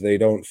because they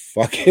don't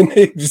fucking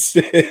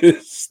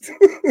exist,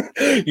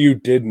 you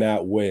did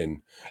not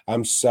win.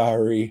 I'm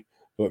sorry,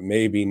 but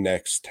maybe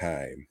next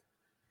time.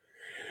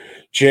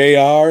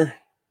 JR,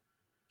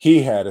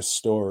 he had a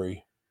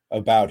story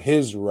about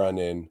his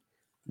run-in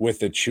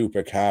with a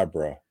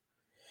chupacabra,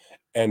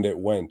 and it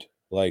went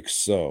like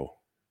so.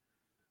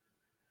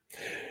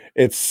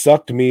 It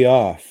sucked me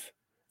off.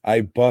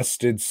 I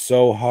busted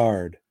so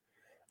hard.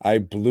 I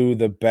blew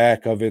the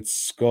back of its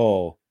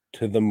skull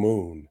to the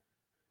moon.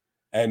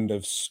 End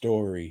of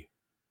story.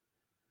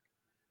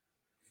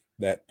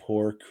 That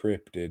poor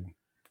cryptid.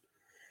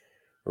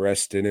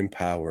 Rest in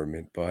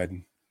empowerment,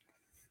 bud.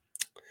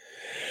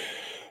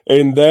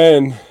 And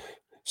then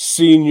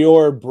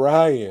Senor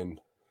Brian,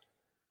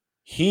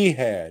 he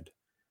had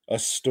a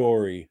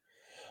story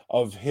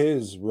of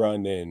his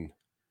run-in,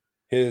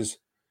 his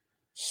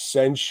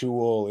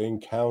sensual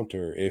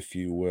encounter, if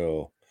you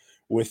will,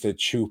 with a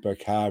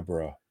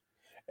chupacabra.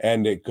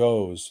 And it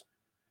goes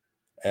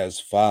as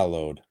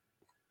followed.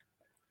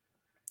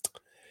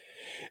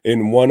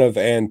 In one of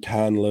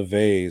Anton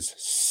LaVey's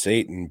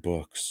Satan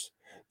books,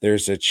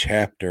 there's a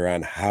chapter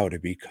on how to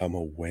become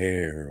a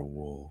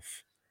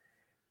werewolf.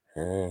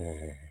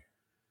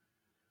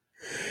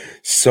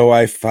 So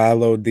I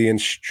followed the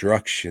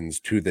instructions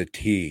to the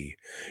T.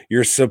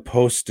 You're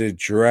supposed to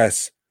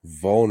dress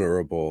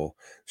vulnerable,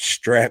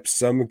 strap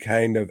some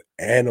kind of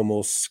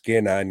animal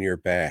skin on your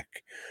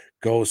back,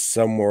 go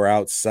somewhere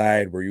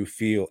outside where you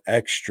feel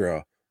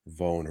extra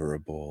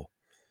vulnerable,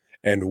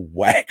 and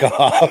whack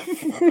off.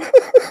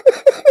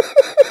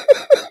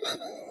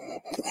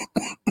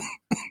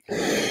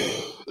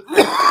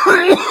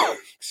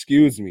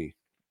 Excuse me.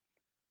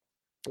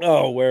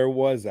 Oh, where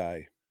was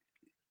I?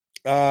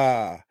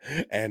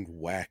 And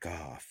whack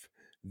off.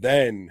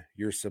 Then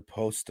you're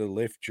supposed to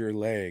lift your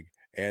leg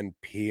and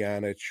pee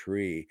on a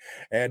tree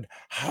and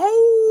howl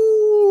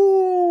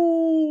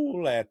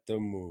at the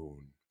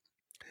moon.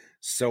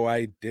 So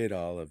I did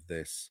all of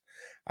this.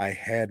 I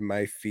had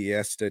my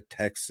Fiesta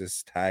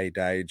Texas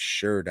tie-dyed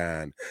shirt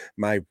on,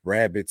 my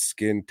rabbit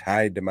skin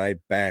tied to my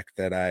back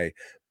that I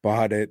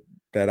bought at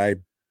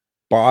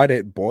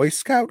Boy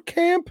Scout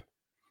camp.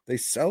 They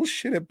sell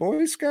shit at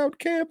Boy Scout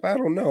camp? I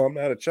don't know. I'm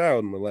not a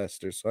child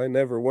molester, so I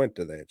never went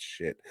to that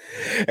shit.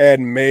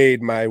 And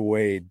made my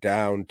way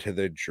down to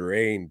the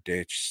drain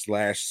ditch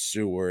 /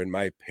 sewer in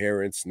my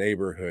parents'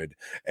 neighborhood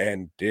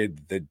and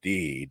did the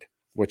deed,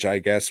 which I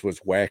guess was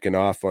whacking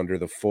off under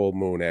the full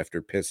moon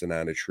after pissing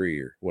on a tree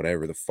or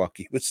whatever the fuck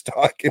he was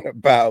talking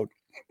about.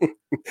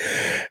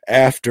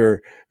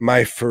 After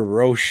my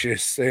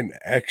ferocious and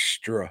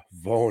extra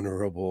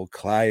vulnerable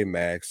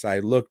climax, I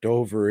looked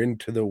over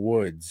into the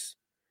woods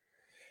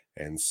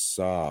and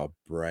saw a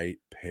bright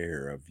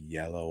pair of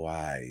yellow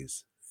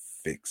eyes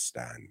fixed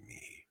on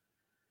me.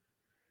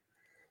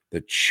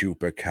 The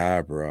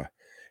chupacabra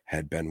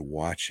had been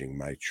watching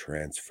my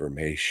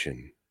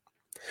transformation.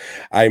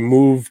 I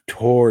moved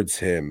towards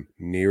him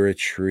near a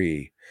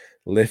tree,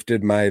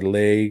 lifted my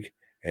leg,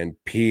 and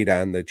peed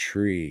on the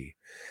tree.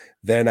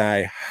 Then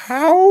I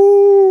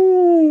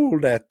howled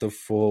howled at the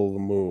full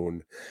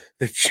moon.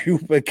 The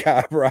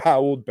chupacabra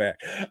howled back.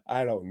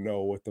 I don't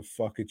know what the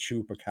fuck a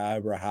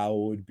chupacabra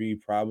howl would be.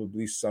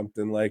 Probably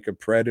something like a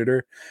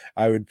predator.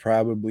 I would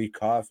probably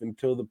cough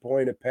until the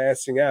point of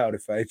passing out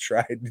if I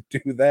tried to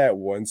do that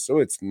one, so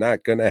it's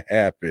not gonna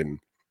happen.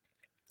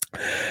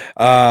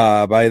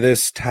 By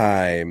this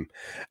time,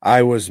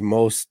 I was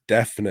most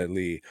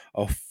definitely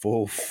a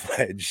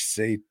full-fledged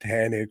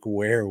satanic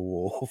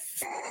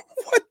werewolf.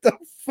 What the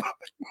fuck?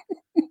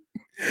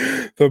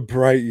 The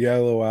bright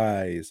yellow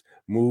eyes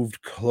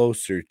moved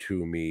closer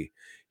to me.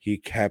 He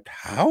kept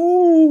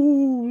howling.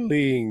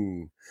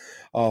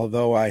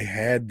 Although I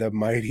had the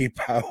mighty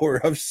power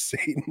of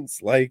Satan's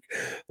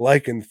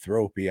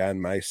lycanthropy on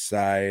my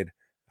side,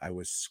 I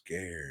was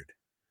scared,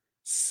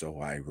 so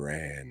I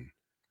ran.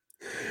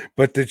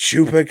 But the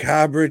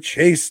chupacabra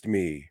chased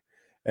me,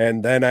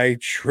 and then I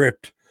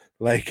tripped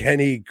like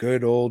any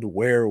good old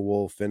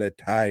werewolf in a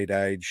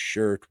tie-dyed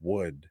shirt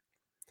would.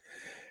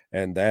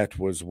 And that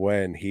was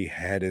when he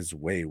had his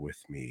way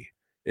with me.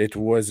 It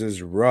was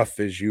as rough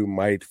as you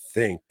might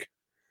think.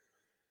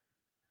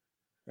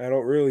 I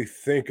don't really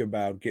think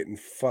about getting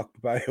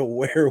fucked by a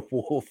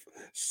werewolf.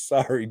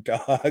 Sorry,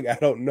 dog. I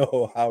don't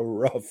know how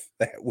rough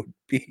that would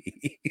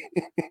be.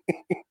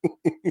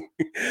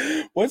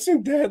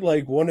 Wasn't that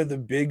like one of the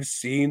big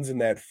scenes in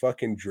that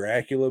fucking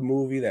Dracula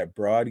movie, that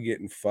broad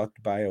getting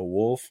fucked by a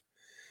wolf?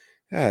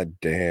 God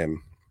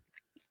damn.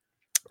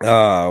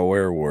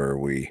 Where were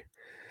we?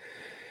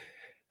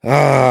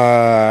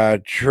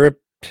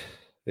 Tripped.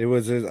 It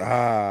was his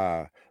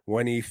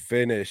when he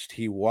finished,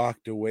 he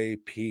walked away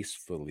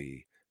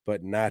peacefully,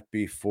 but not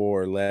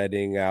before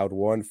letting out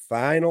one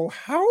final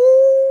howl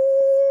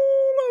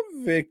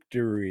of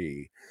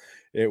victory.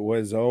 It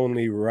was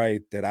only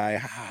right that I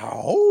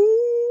howled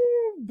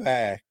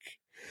back.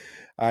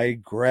 I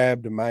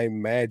grabbed my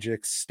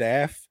magic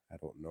staff. I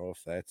don't know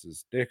if that's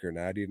his dick or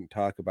not. He didn't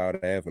talk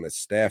about having a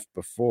staff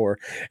before.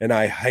 And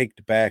I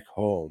hiked back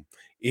home,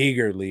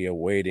 eagerly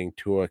awaiting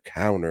to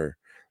encounter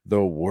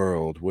the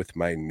world with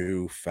my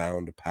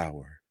newfound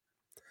power.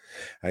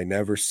 I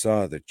never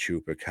saw the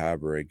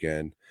chupacabra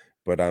again,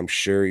 but I'm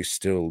sure he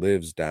still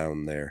lives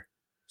down there,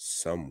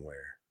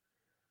 somewhere,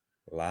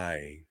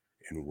 lying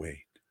in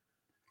wait.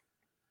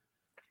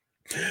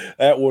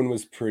 That one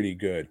was pretty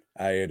good.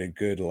 I had a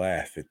good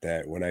laugh at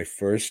that when I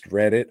first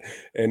read it.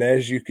 And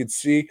as you could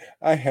see,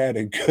 I had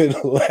a good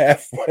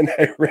laugh when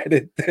I read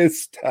it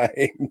this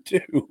time,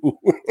 too.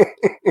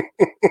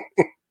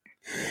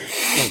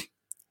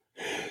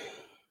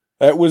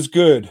 That was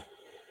good.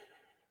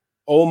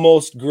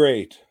 Almost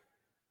great.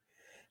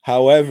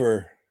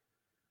 However,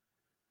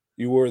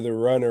 you were the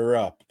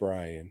runner-up,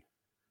 Brian.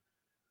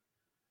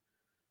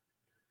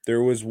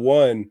 There was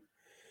one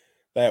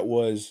that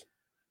was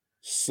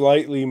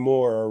slightly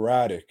more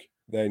erotic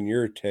than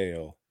your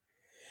tale.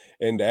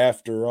 And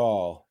after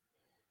all,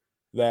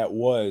 that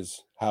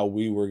was how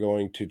we were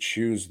going to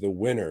choose the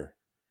winner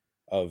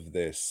of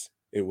this.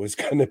 It was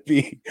going to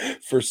be,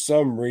 for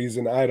some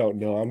reason, I don't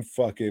know, I'm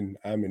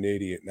an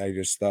idiot, and I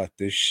just thought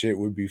this shit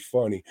would be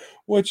funny,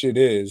 which it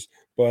is,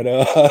 but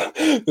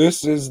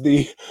this is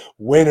the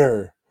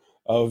winner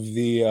of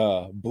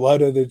the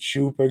Blood of the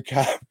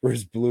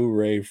Chupacabras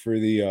Blu-ray for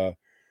the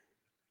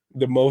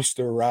most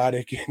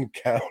erotic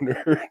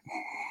encounter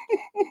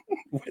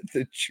with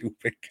the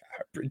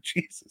chupacabra.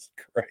 Jesus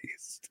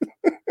Christ.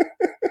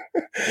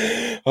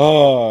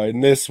 Oh,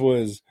 and this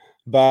was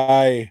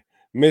by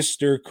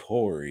Mr.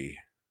 Corey.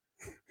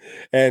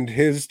 And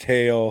his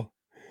tale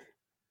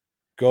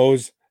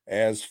goes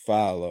as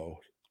follows.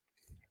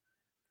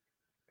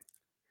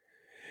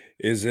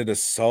 Is it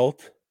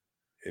assault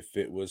if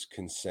it was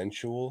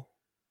consensual?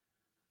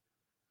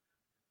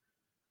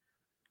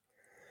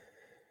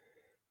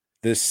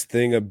 This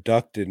thing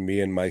abducted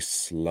me in my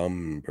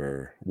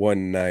slumber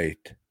one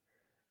night,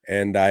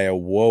 and I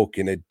awoke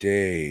in a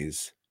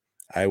daze.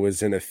 I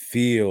was in a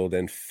field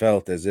and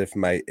felt as if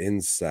my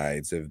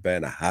insides have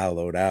been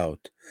hollowed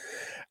out.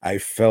 I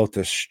felt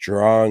a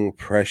strong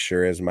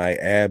pressure as my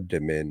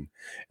abdomen,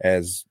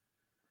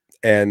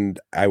 and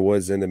I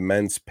was in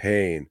immense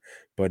pain,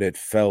 but it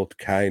felt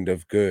kind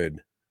of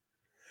good.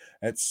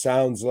 That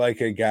sounds like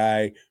a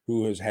guy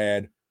who has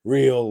had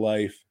real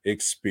life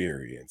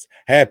experience.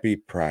 Happy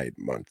Pride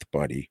Month,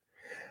 buddy.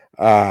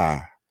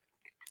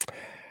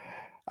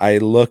 I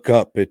look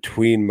up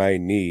between my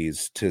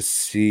knees to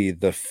see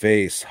the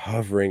face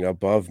hovering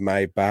above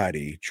my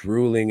body,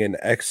 drooling in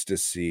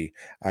ecstasy.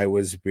 I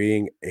was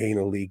being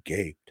anally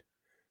gaped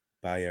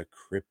by a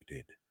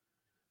cryptid.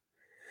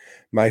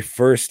 My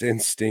first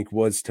instinct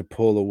was to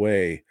pull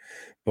away,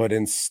 but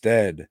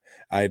instead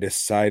I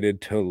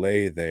decided to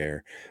lay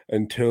there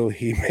until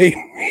he made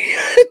me.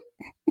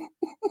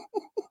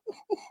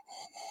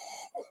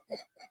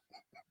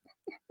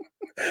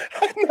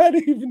 I'm not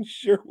even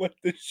sure what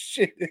this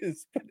shit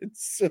is, but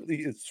it's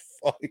silly as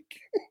fuck.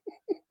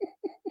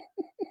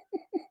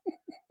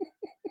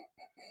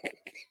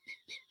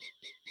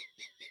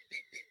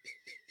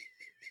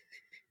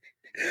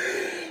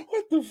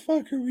 What the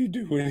fuck are we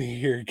doing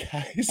here,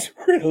 guys?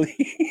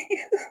 Really?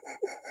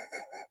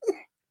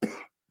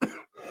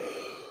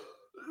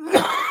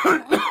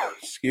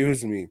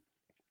 Excuse me.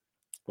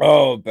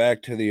 Oh,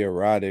 back to the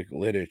erotic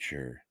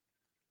literature.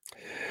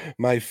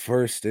 My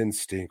first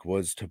instinct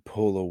was to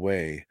pull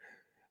away,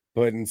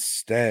 but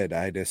instead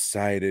I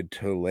decided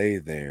to lay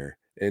there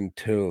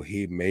until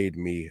he made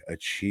me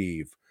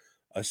achieve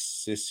a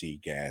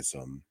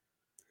sissy-gasm,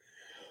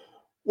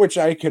 which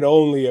I could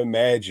only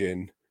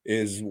imagine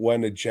is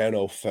when a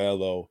gentle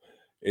fellow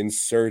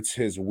inserts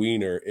his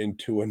wiener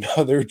into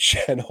another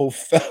gentle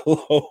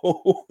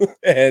fellow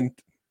and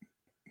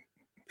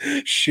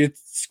shit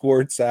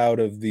squirts out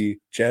of the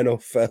gentle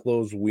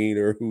fellow's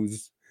wiener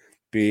who's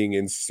being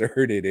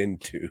inserted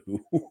into.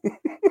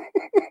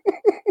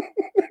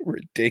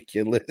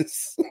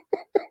 Ridiculous.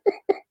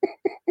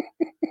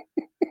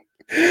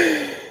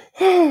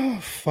 Oh,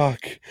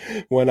 fuck.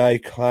 When I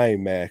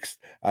climaxed,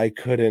 I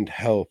couldn't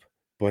help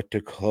but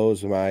to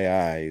close my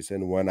eyes,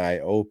 and when I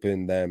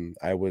opened them,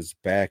 I was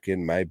back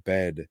in my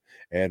bed,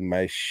 and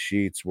my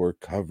sheets were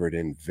covered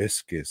in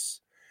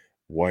viscous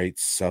white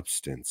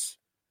substance.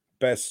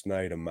 Best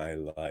night of my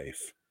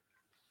life.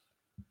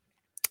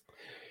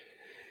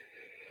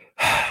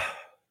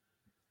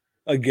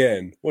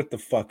 Again, what the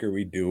fuck are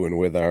we doing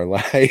with our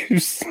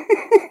lives?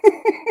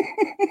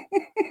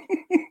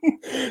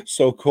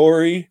 So,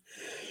 Corey,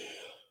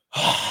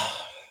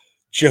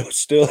 Joe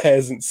still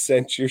hasn't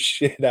sent your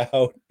shit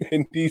out,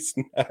 and he's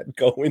not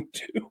going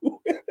to.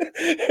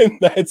 And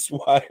that's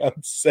why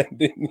I'm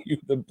sending you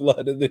the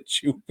blood of the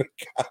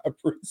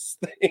Chupacabras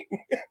thing.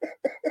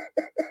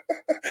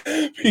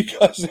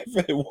 Because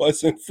if it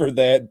wasn't for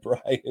that,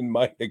 Brian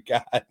might have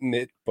gotten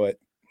it, but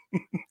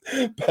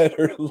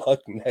better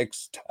luck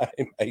next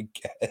time, I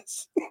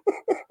guess.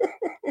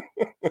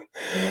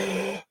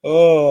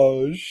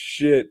 Oh,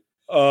 shit.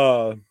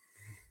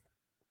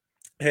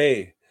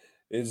 Hey,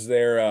 is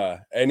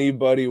there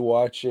anybody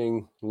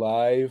watching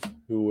live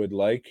who would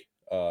like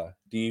a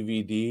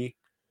DVD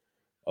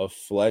of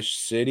Flesh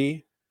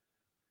City?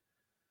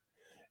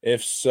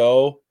 If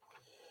so,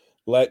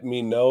 let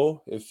me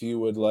know if you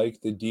would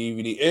like the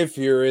DVD. If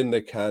you're in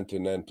the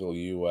continental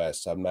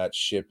US, I'm not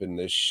shipping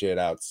this shit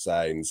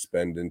outside and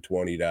spending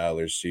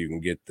 $20 so you can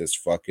get this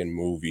fucking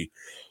movie.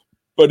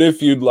 But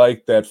if you'd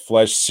like that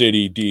Flesh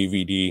City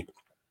DVD,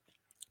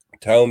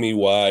 tell me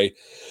why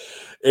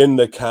in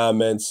the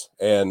comments,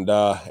 and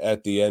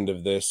at the end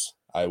of this,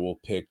 I will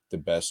pick the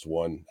best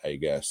one, I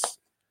guess.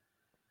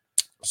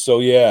 So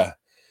yeah,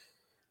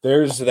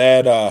 there's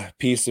that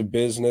piece of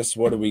business.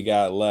 What do we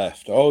got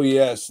left? Oh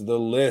yes, the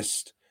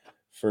list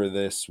for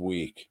this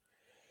week.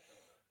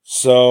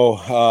 So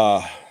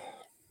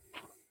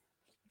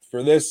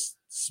for this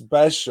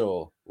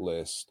special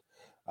list,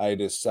 I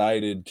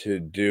decided to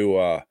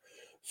do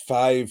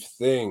 5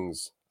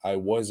 things I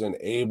wasn't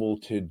able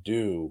to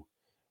do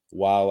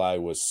while I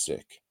was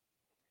sick.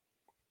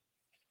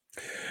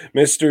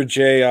 Mr.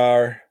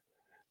 JR,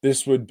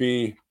 this would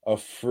be a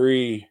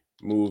free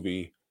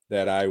movie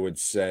that I would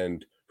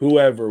send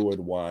whoever would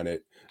want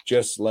it.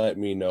 Just let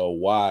me know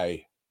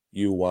why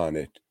you want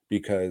it,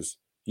 because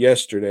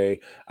yesterday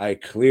I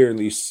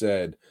clearly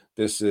said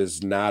this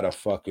is not a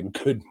fucking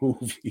good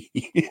movie.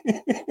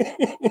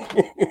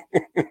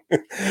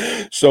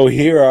 So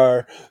here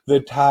are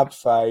the top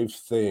 5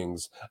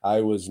 things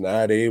I was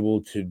not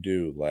able to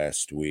do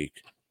last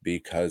week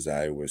because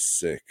I was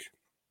sick.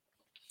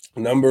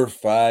 Number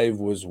 5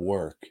 was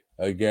work.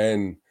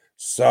 Again,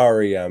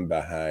 sorry I'm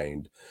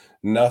behind.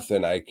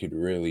 Nothing I could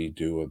really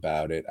do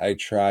about it. I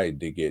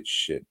tried to get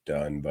shit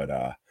done, but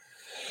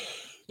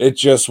it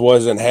just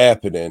wasn't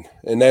happening.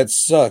 And that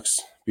sucks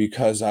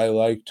because I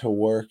like to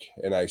work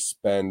and I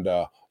spend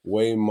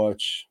way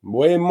much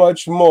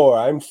more.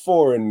 I'm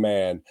foreign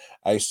man.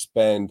 I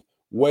spend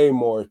way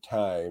more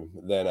time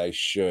than I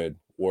should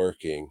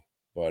working.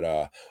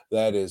 But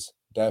that is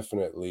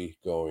definitely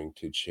going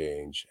to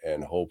change,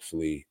 and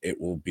hopefully it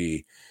will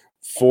be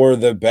for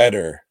the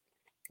better.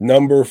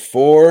 Number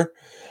 4,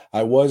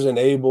 I wasn't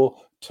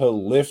able to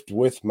lift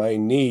with my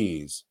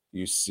knees,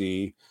 you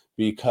see,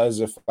 because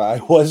if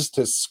I was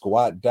to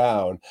squat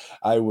down,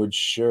 I was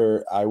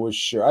sure,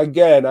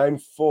 again, I'm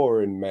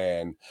foreign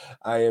man.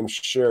 I am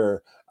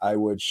sure I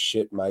would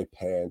shit my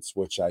pants,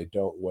 which I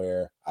don't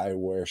wear. I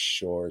wear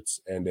shorts,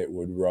 and it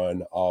would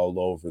run all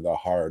over the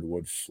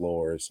hardwood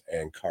floors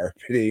and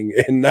carpeting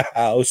in the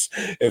house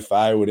if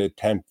I would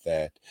attempt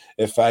that.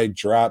 If I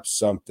drop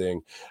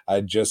something,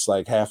 I'd just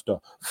like have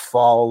to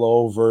fall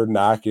over,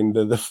 knock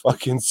into the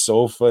fucking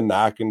sofa,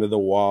 knock into the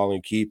wall,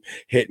 and keep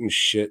hitting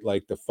shit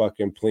like the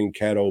fucking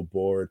Plinketto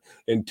board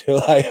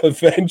until I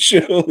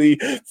eventually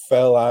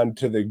fell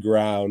onto the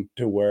ground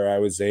to where I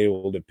was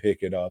able to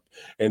pick it up.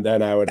 And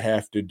then I would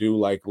have to do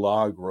like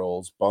log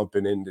rolls,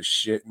 bumping into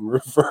shit in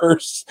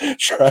reverse,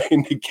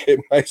 trying to get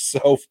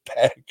myself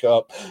back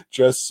up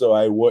just so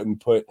I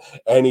wouldn't put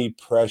any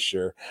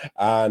pressure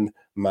on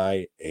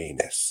my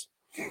anus.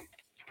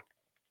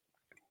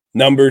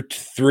 Number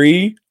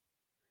 3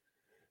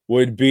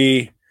 would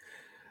be,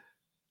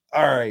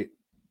 all right,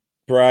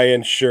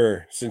 Brian,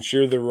 sure, since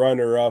you're the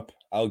runner-up,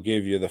 I'll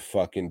give you the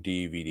fucking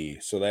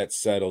DVD. So that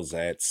settles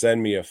that.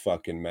 Send me a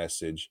fucking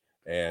message,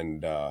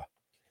 and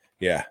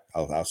Yeah,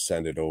 I'll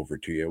send it over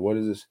to you. What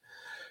is this?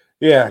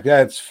 Yeah,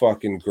 that's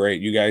fucking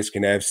great. You guys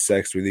can have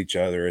sex with each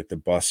other at the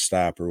bus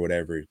stop or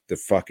whatever. The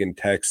fucking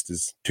text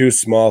is too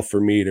small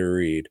for me to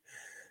read.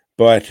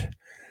 But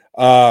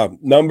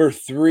number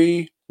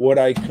 3, what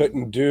I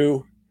couldn't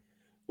do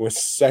was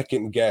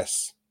second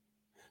guess.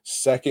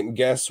 Second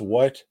guess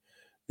what?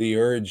 The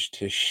urge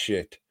to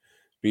shit.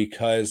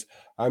 Because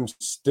I'm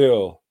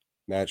still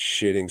not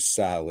shitting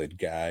solid,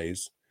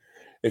 guys.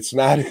 It's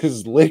not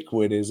as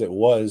liquid as it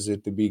was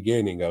at the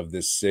beginning of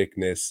this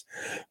sickness,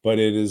 but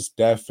it is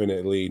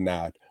definitely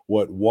not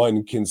what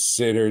one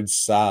considered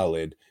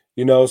solid.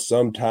 You know,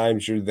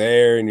 sometimes you're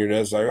there and you're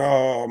just like,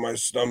 oh, my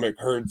stomach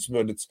hurts,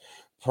 but it's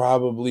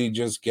probably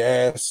just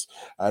gas.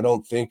 I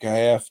don't think I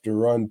have to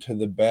run to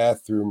the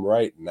bathroom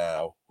right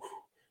now.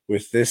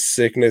 With this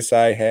sickness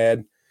I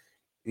had,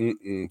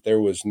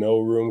 there was no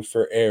room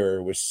for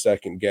error with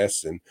second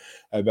guessing.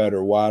 I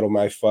better waddle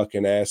my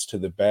fucking ass to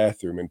the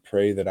bathroom and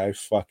pray that I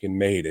fucking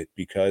made it,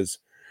 because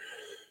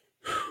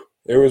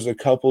there was a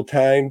couple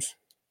times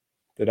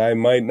that I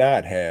might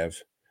not have.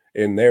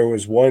 And there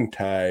was one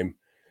time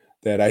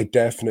that I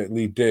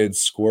definitely did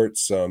squirt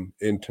some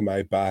into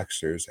my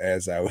boxers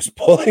as I was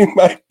pulling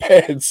my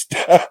pants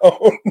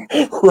down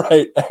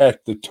right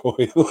at the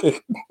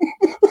toilet.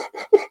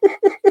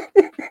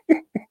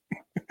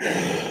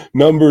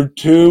 Number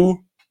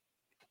 2.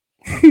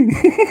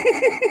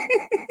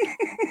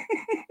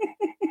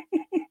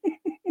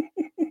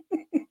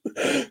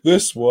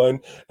 This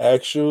one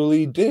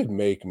actually did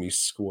make me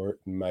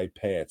squirt in my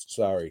pants.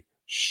 Sorry,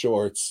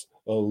 shorts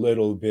a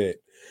little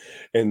bit.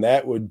 And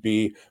that would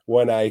be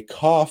when I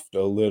coughed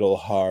a little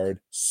hard,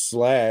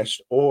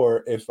 slashed,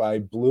 or if I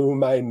blew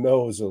my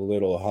nose a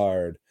little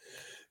hard.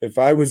 If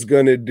I was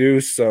going to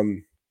do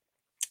some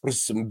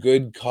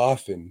good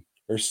coughing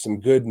or some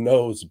good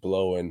nose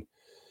blowing,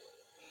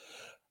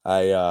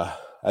 I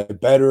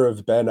better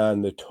have been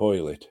on the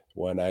toilet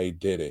when I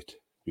did it,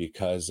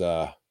 because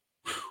there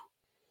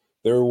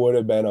would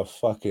have been a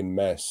fucking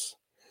mess.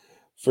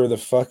 For the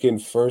fucking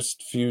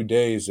first few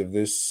days of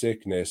this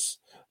sickness,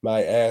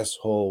 my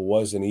asshole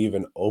wasn't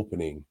even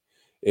opening.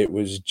 It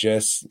was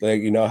just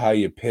like, you know how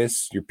you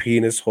piss, your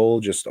penis hole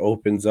just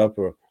opens up,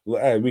 or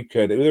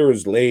there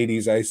was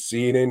ladies I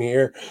seen in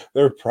here.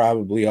 They're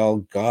probably all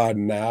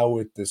gone now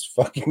with this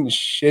fucking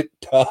shit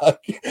talk.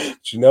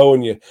 But you know,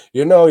 when you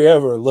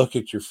ever look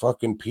at your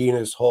fucking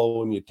penis hole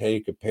when you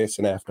take a piss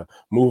and have to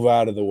move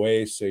out of the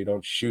way so you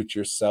don't shoot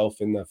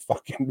yourself in the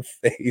fucking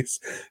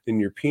face,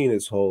 and your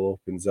penis hole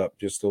opens up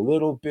just a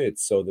little bit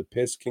so the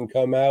piss can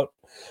come out.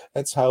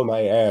 That's how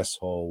my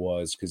asshole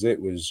was, because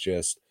it was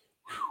just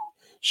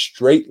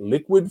straight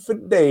liquid for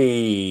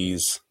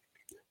days.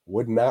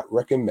 Would not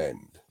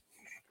recommend.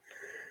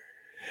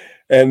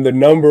 And the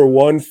number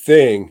one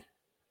thing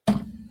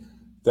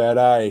that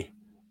I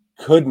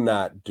could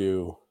not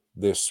do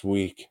this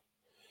week,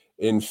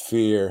 in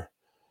fear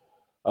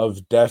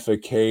of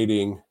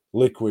defecating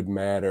liquid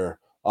matter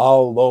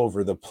all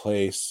over the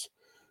place,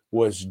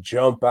 was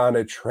jump on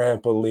a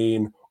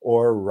trampoline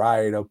or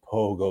ride a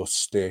pogo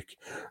stick.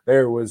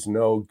 There was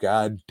no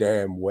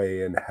goddamn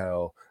way in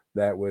hell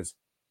that was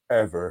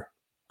ever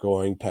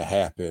going to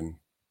happen,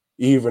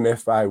 even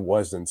if I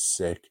wasn't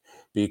sick,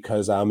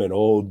 because I'm an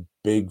old,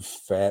 big,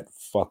 fat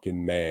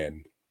fucking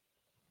man.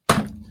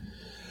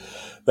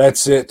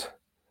 That's it.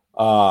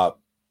 Hopefully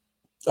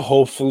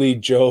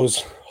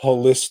Joe's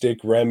holistic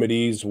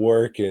remedies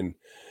work and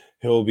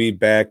he'll be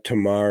back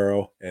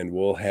tomorrow and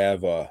we'll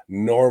have a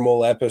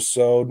normal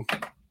episode.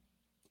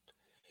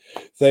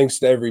 Thanks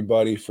to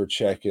everybody for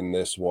checking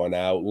this one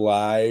out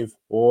live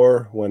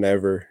or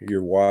whenever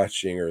you're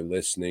watching or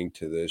listening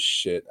to this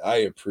shit. I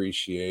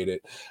appreciate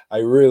it. I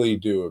really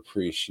do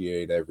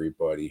appreciate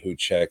everybody who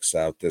checks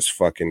out this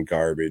fucking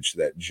garbage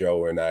that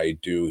Joe and I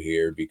do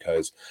here,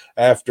 because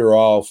after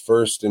all,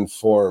 first and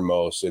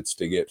foremost, it's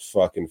to get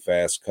fucking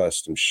Fast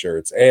Custom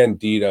Shirts and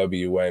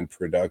DWN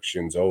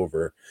Productions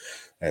over.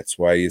 That's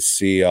why you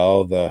see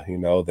all the,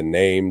 the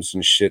names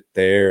and shit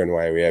there, and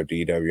why we have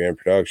DWN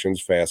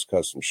Productions, Fast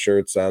Custom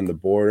Shirts on the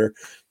border,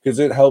 because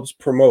it helps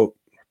promote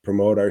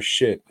our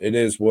shit. It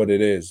is what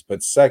it is.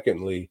 But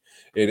secondly,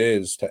 it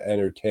is to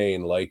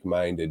entertain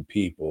like-minded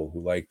people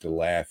who like to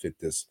laugh at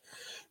this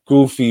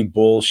goofy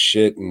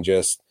bullshit and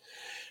just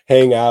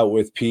hang out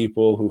with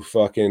people who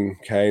fucking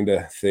kind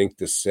of think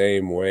the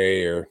same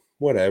way or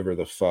whatever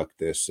the fuck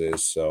this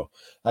is. So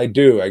I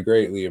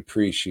greatly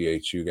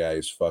appreciate you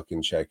guys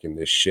fucking checking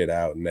this shit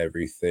out and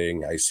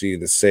everything. I see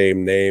the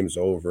same names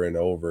over and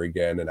over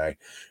again, and I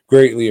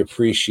greatly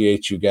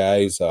appreciate you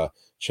guys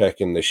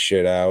checking this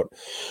shit out.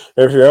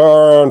 If you're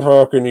on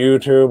fucking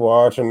YouTube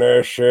watching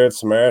this shit,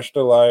 smash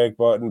the like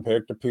button,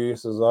 pick the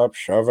pieces up,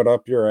 shove it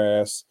up your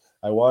ass.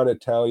 I want to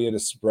tell you to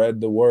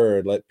spread the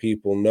word, let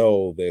people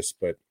know this,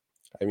 but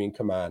I mean,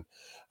 come on.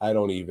 I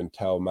don't even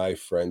tell my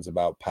friends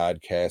about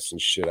podcasts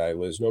and shit I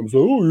listen to. I'm like,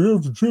 oh, you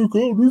have to check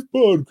out this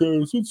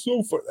podcast. It's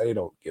so fun. They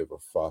don't give a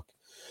fuck.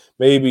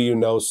 Maybe you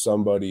know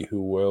somebody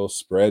who will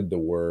spread the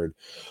word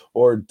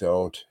or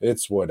don't.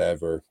 It's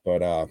whatever.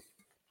 But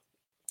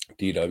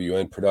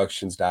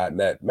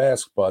dwnproductions.net,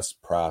 mask,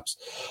 bust, props,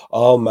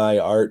 all my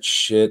art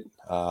shit,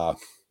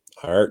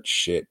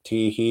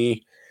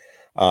 teehee.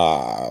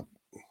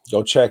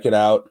 Go check it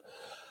out.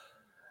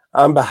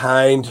 I'm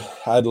behind.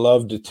 I'd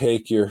love to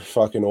take your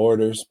fucking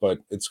orders, but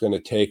it's going to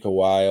take a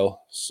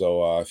while.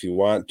 So if you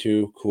want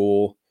to,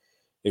 cool.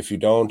 If you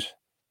don't,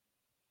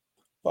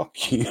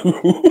 fuck you.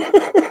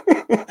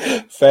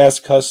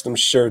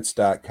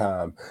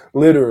 FastCustomShirts.com.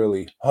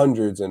 Literally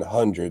hundreds and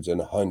hundreds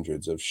and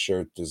hundreds of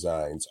shirt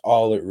designs,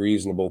 all at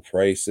reasonable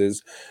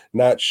prices.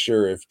 Not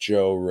sure if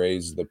Joe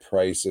raised the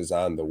prices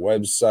on the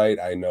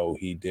website. I know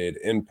he did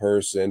in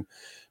person.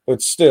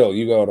 But still,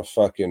 you go to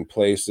fucking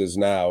places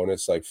now and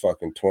it's like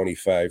fucking $25,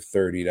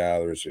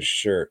 $30 a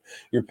shirt.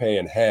 You're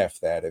paying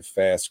half that at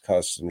Fast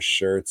Custom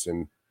Shirts,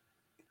 and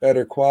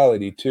better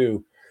quality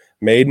too.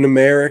 Made in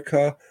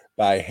America,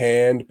 by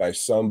hand, by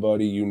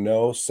somebody you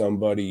know,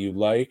 somebody you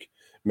like.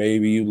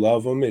 Maybe you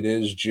love them. It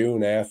is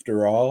June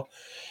after all.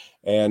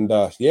 And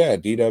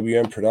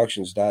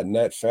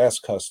dwnproductions.net,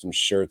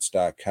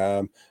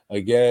 fastcustomshirts.com.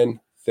 Again,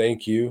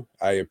 thank you.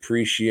 I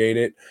appreciate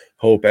it.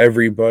 Hope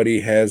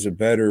everybody has a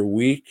better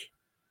week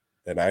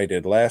than I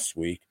did last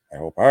week. I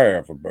hope I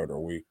have a better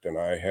week than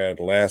I had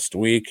last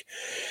week.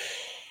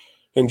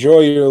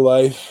 Enjoy your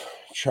life.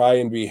 Try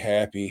and be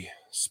happy.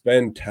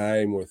 Spend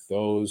time with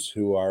those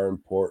who are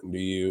important to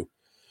you.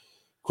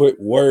 Quit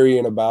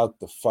worrying about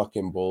the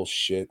fucking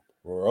bullshit.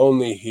 We're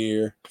only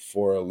here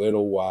for a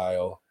little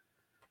while.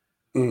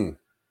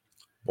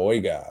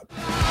 Boy God. What's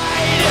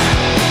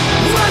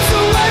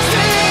the worst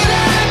that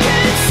I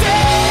can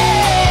say?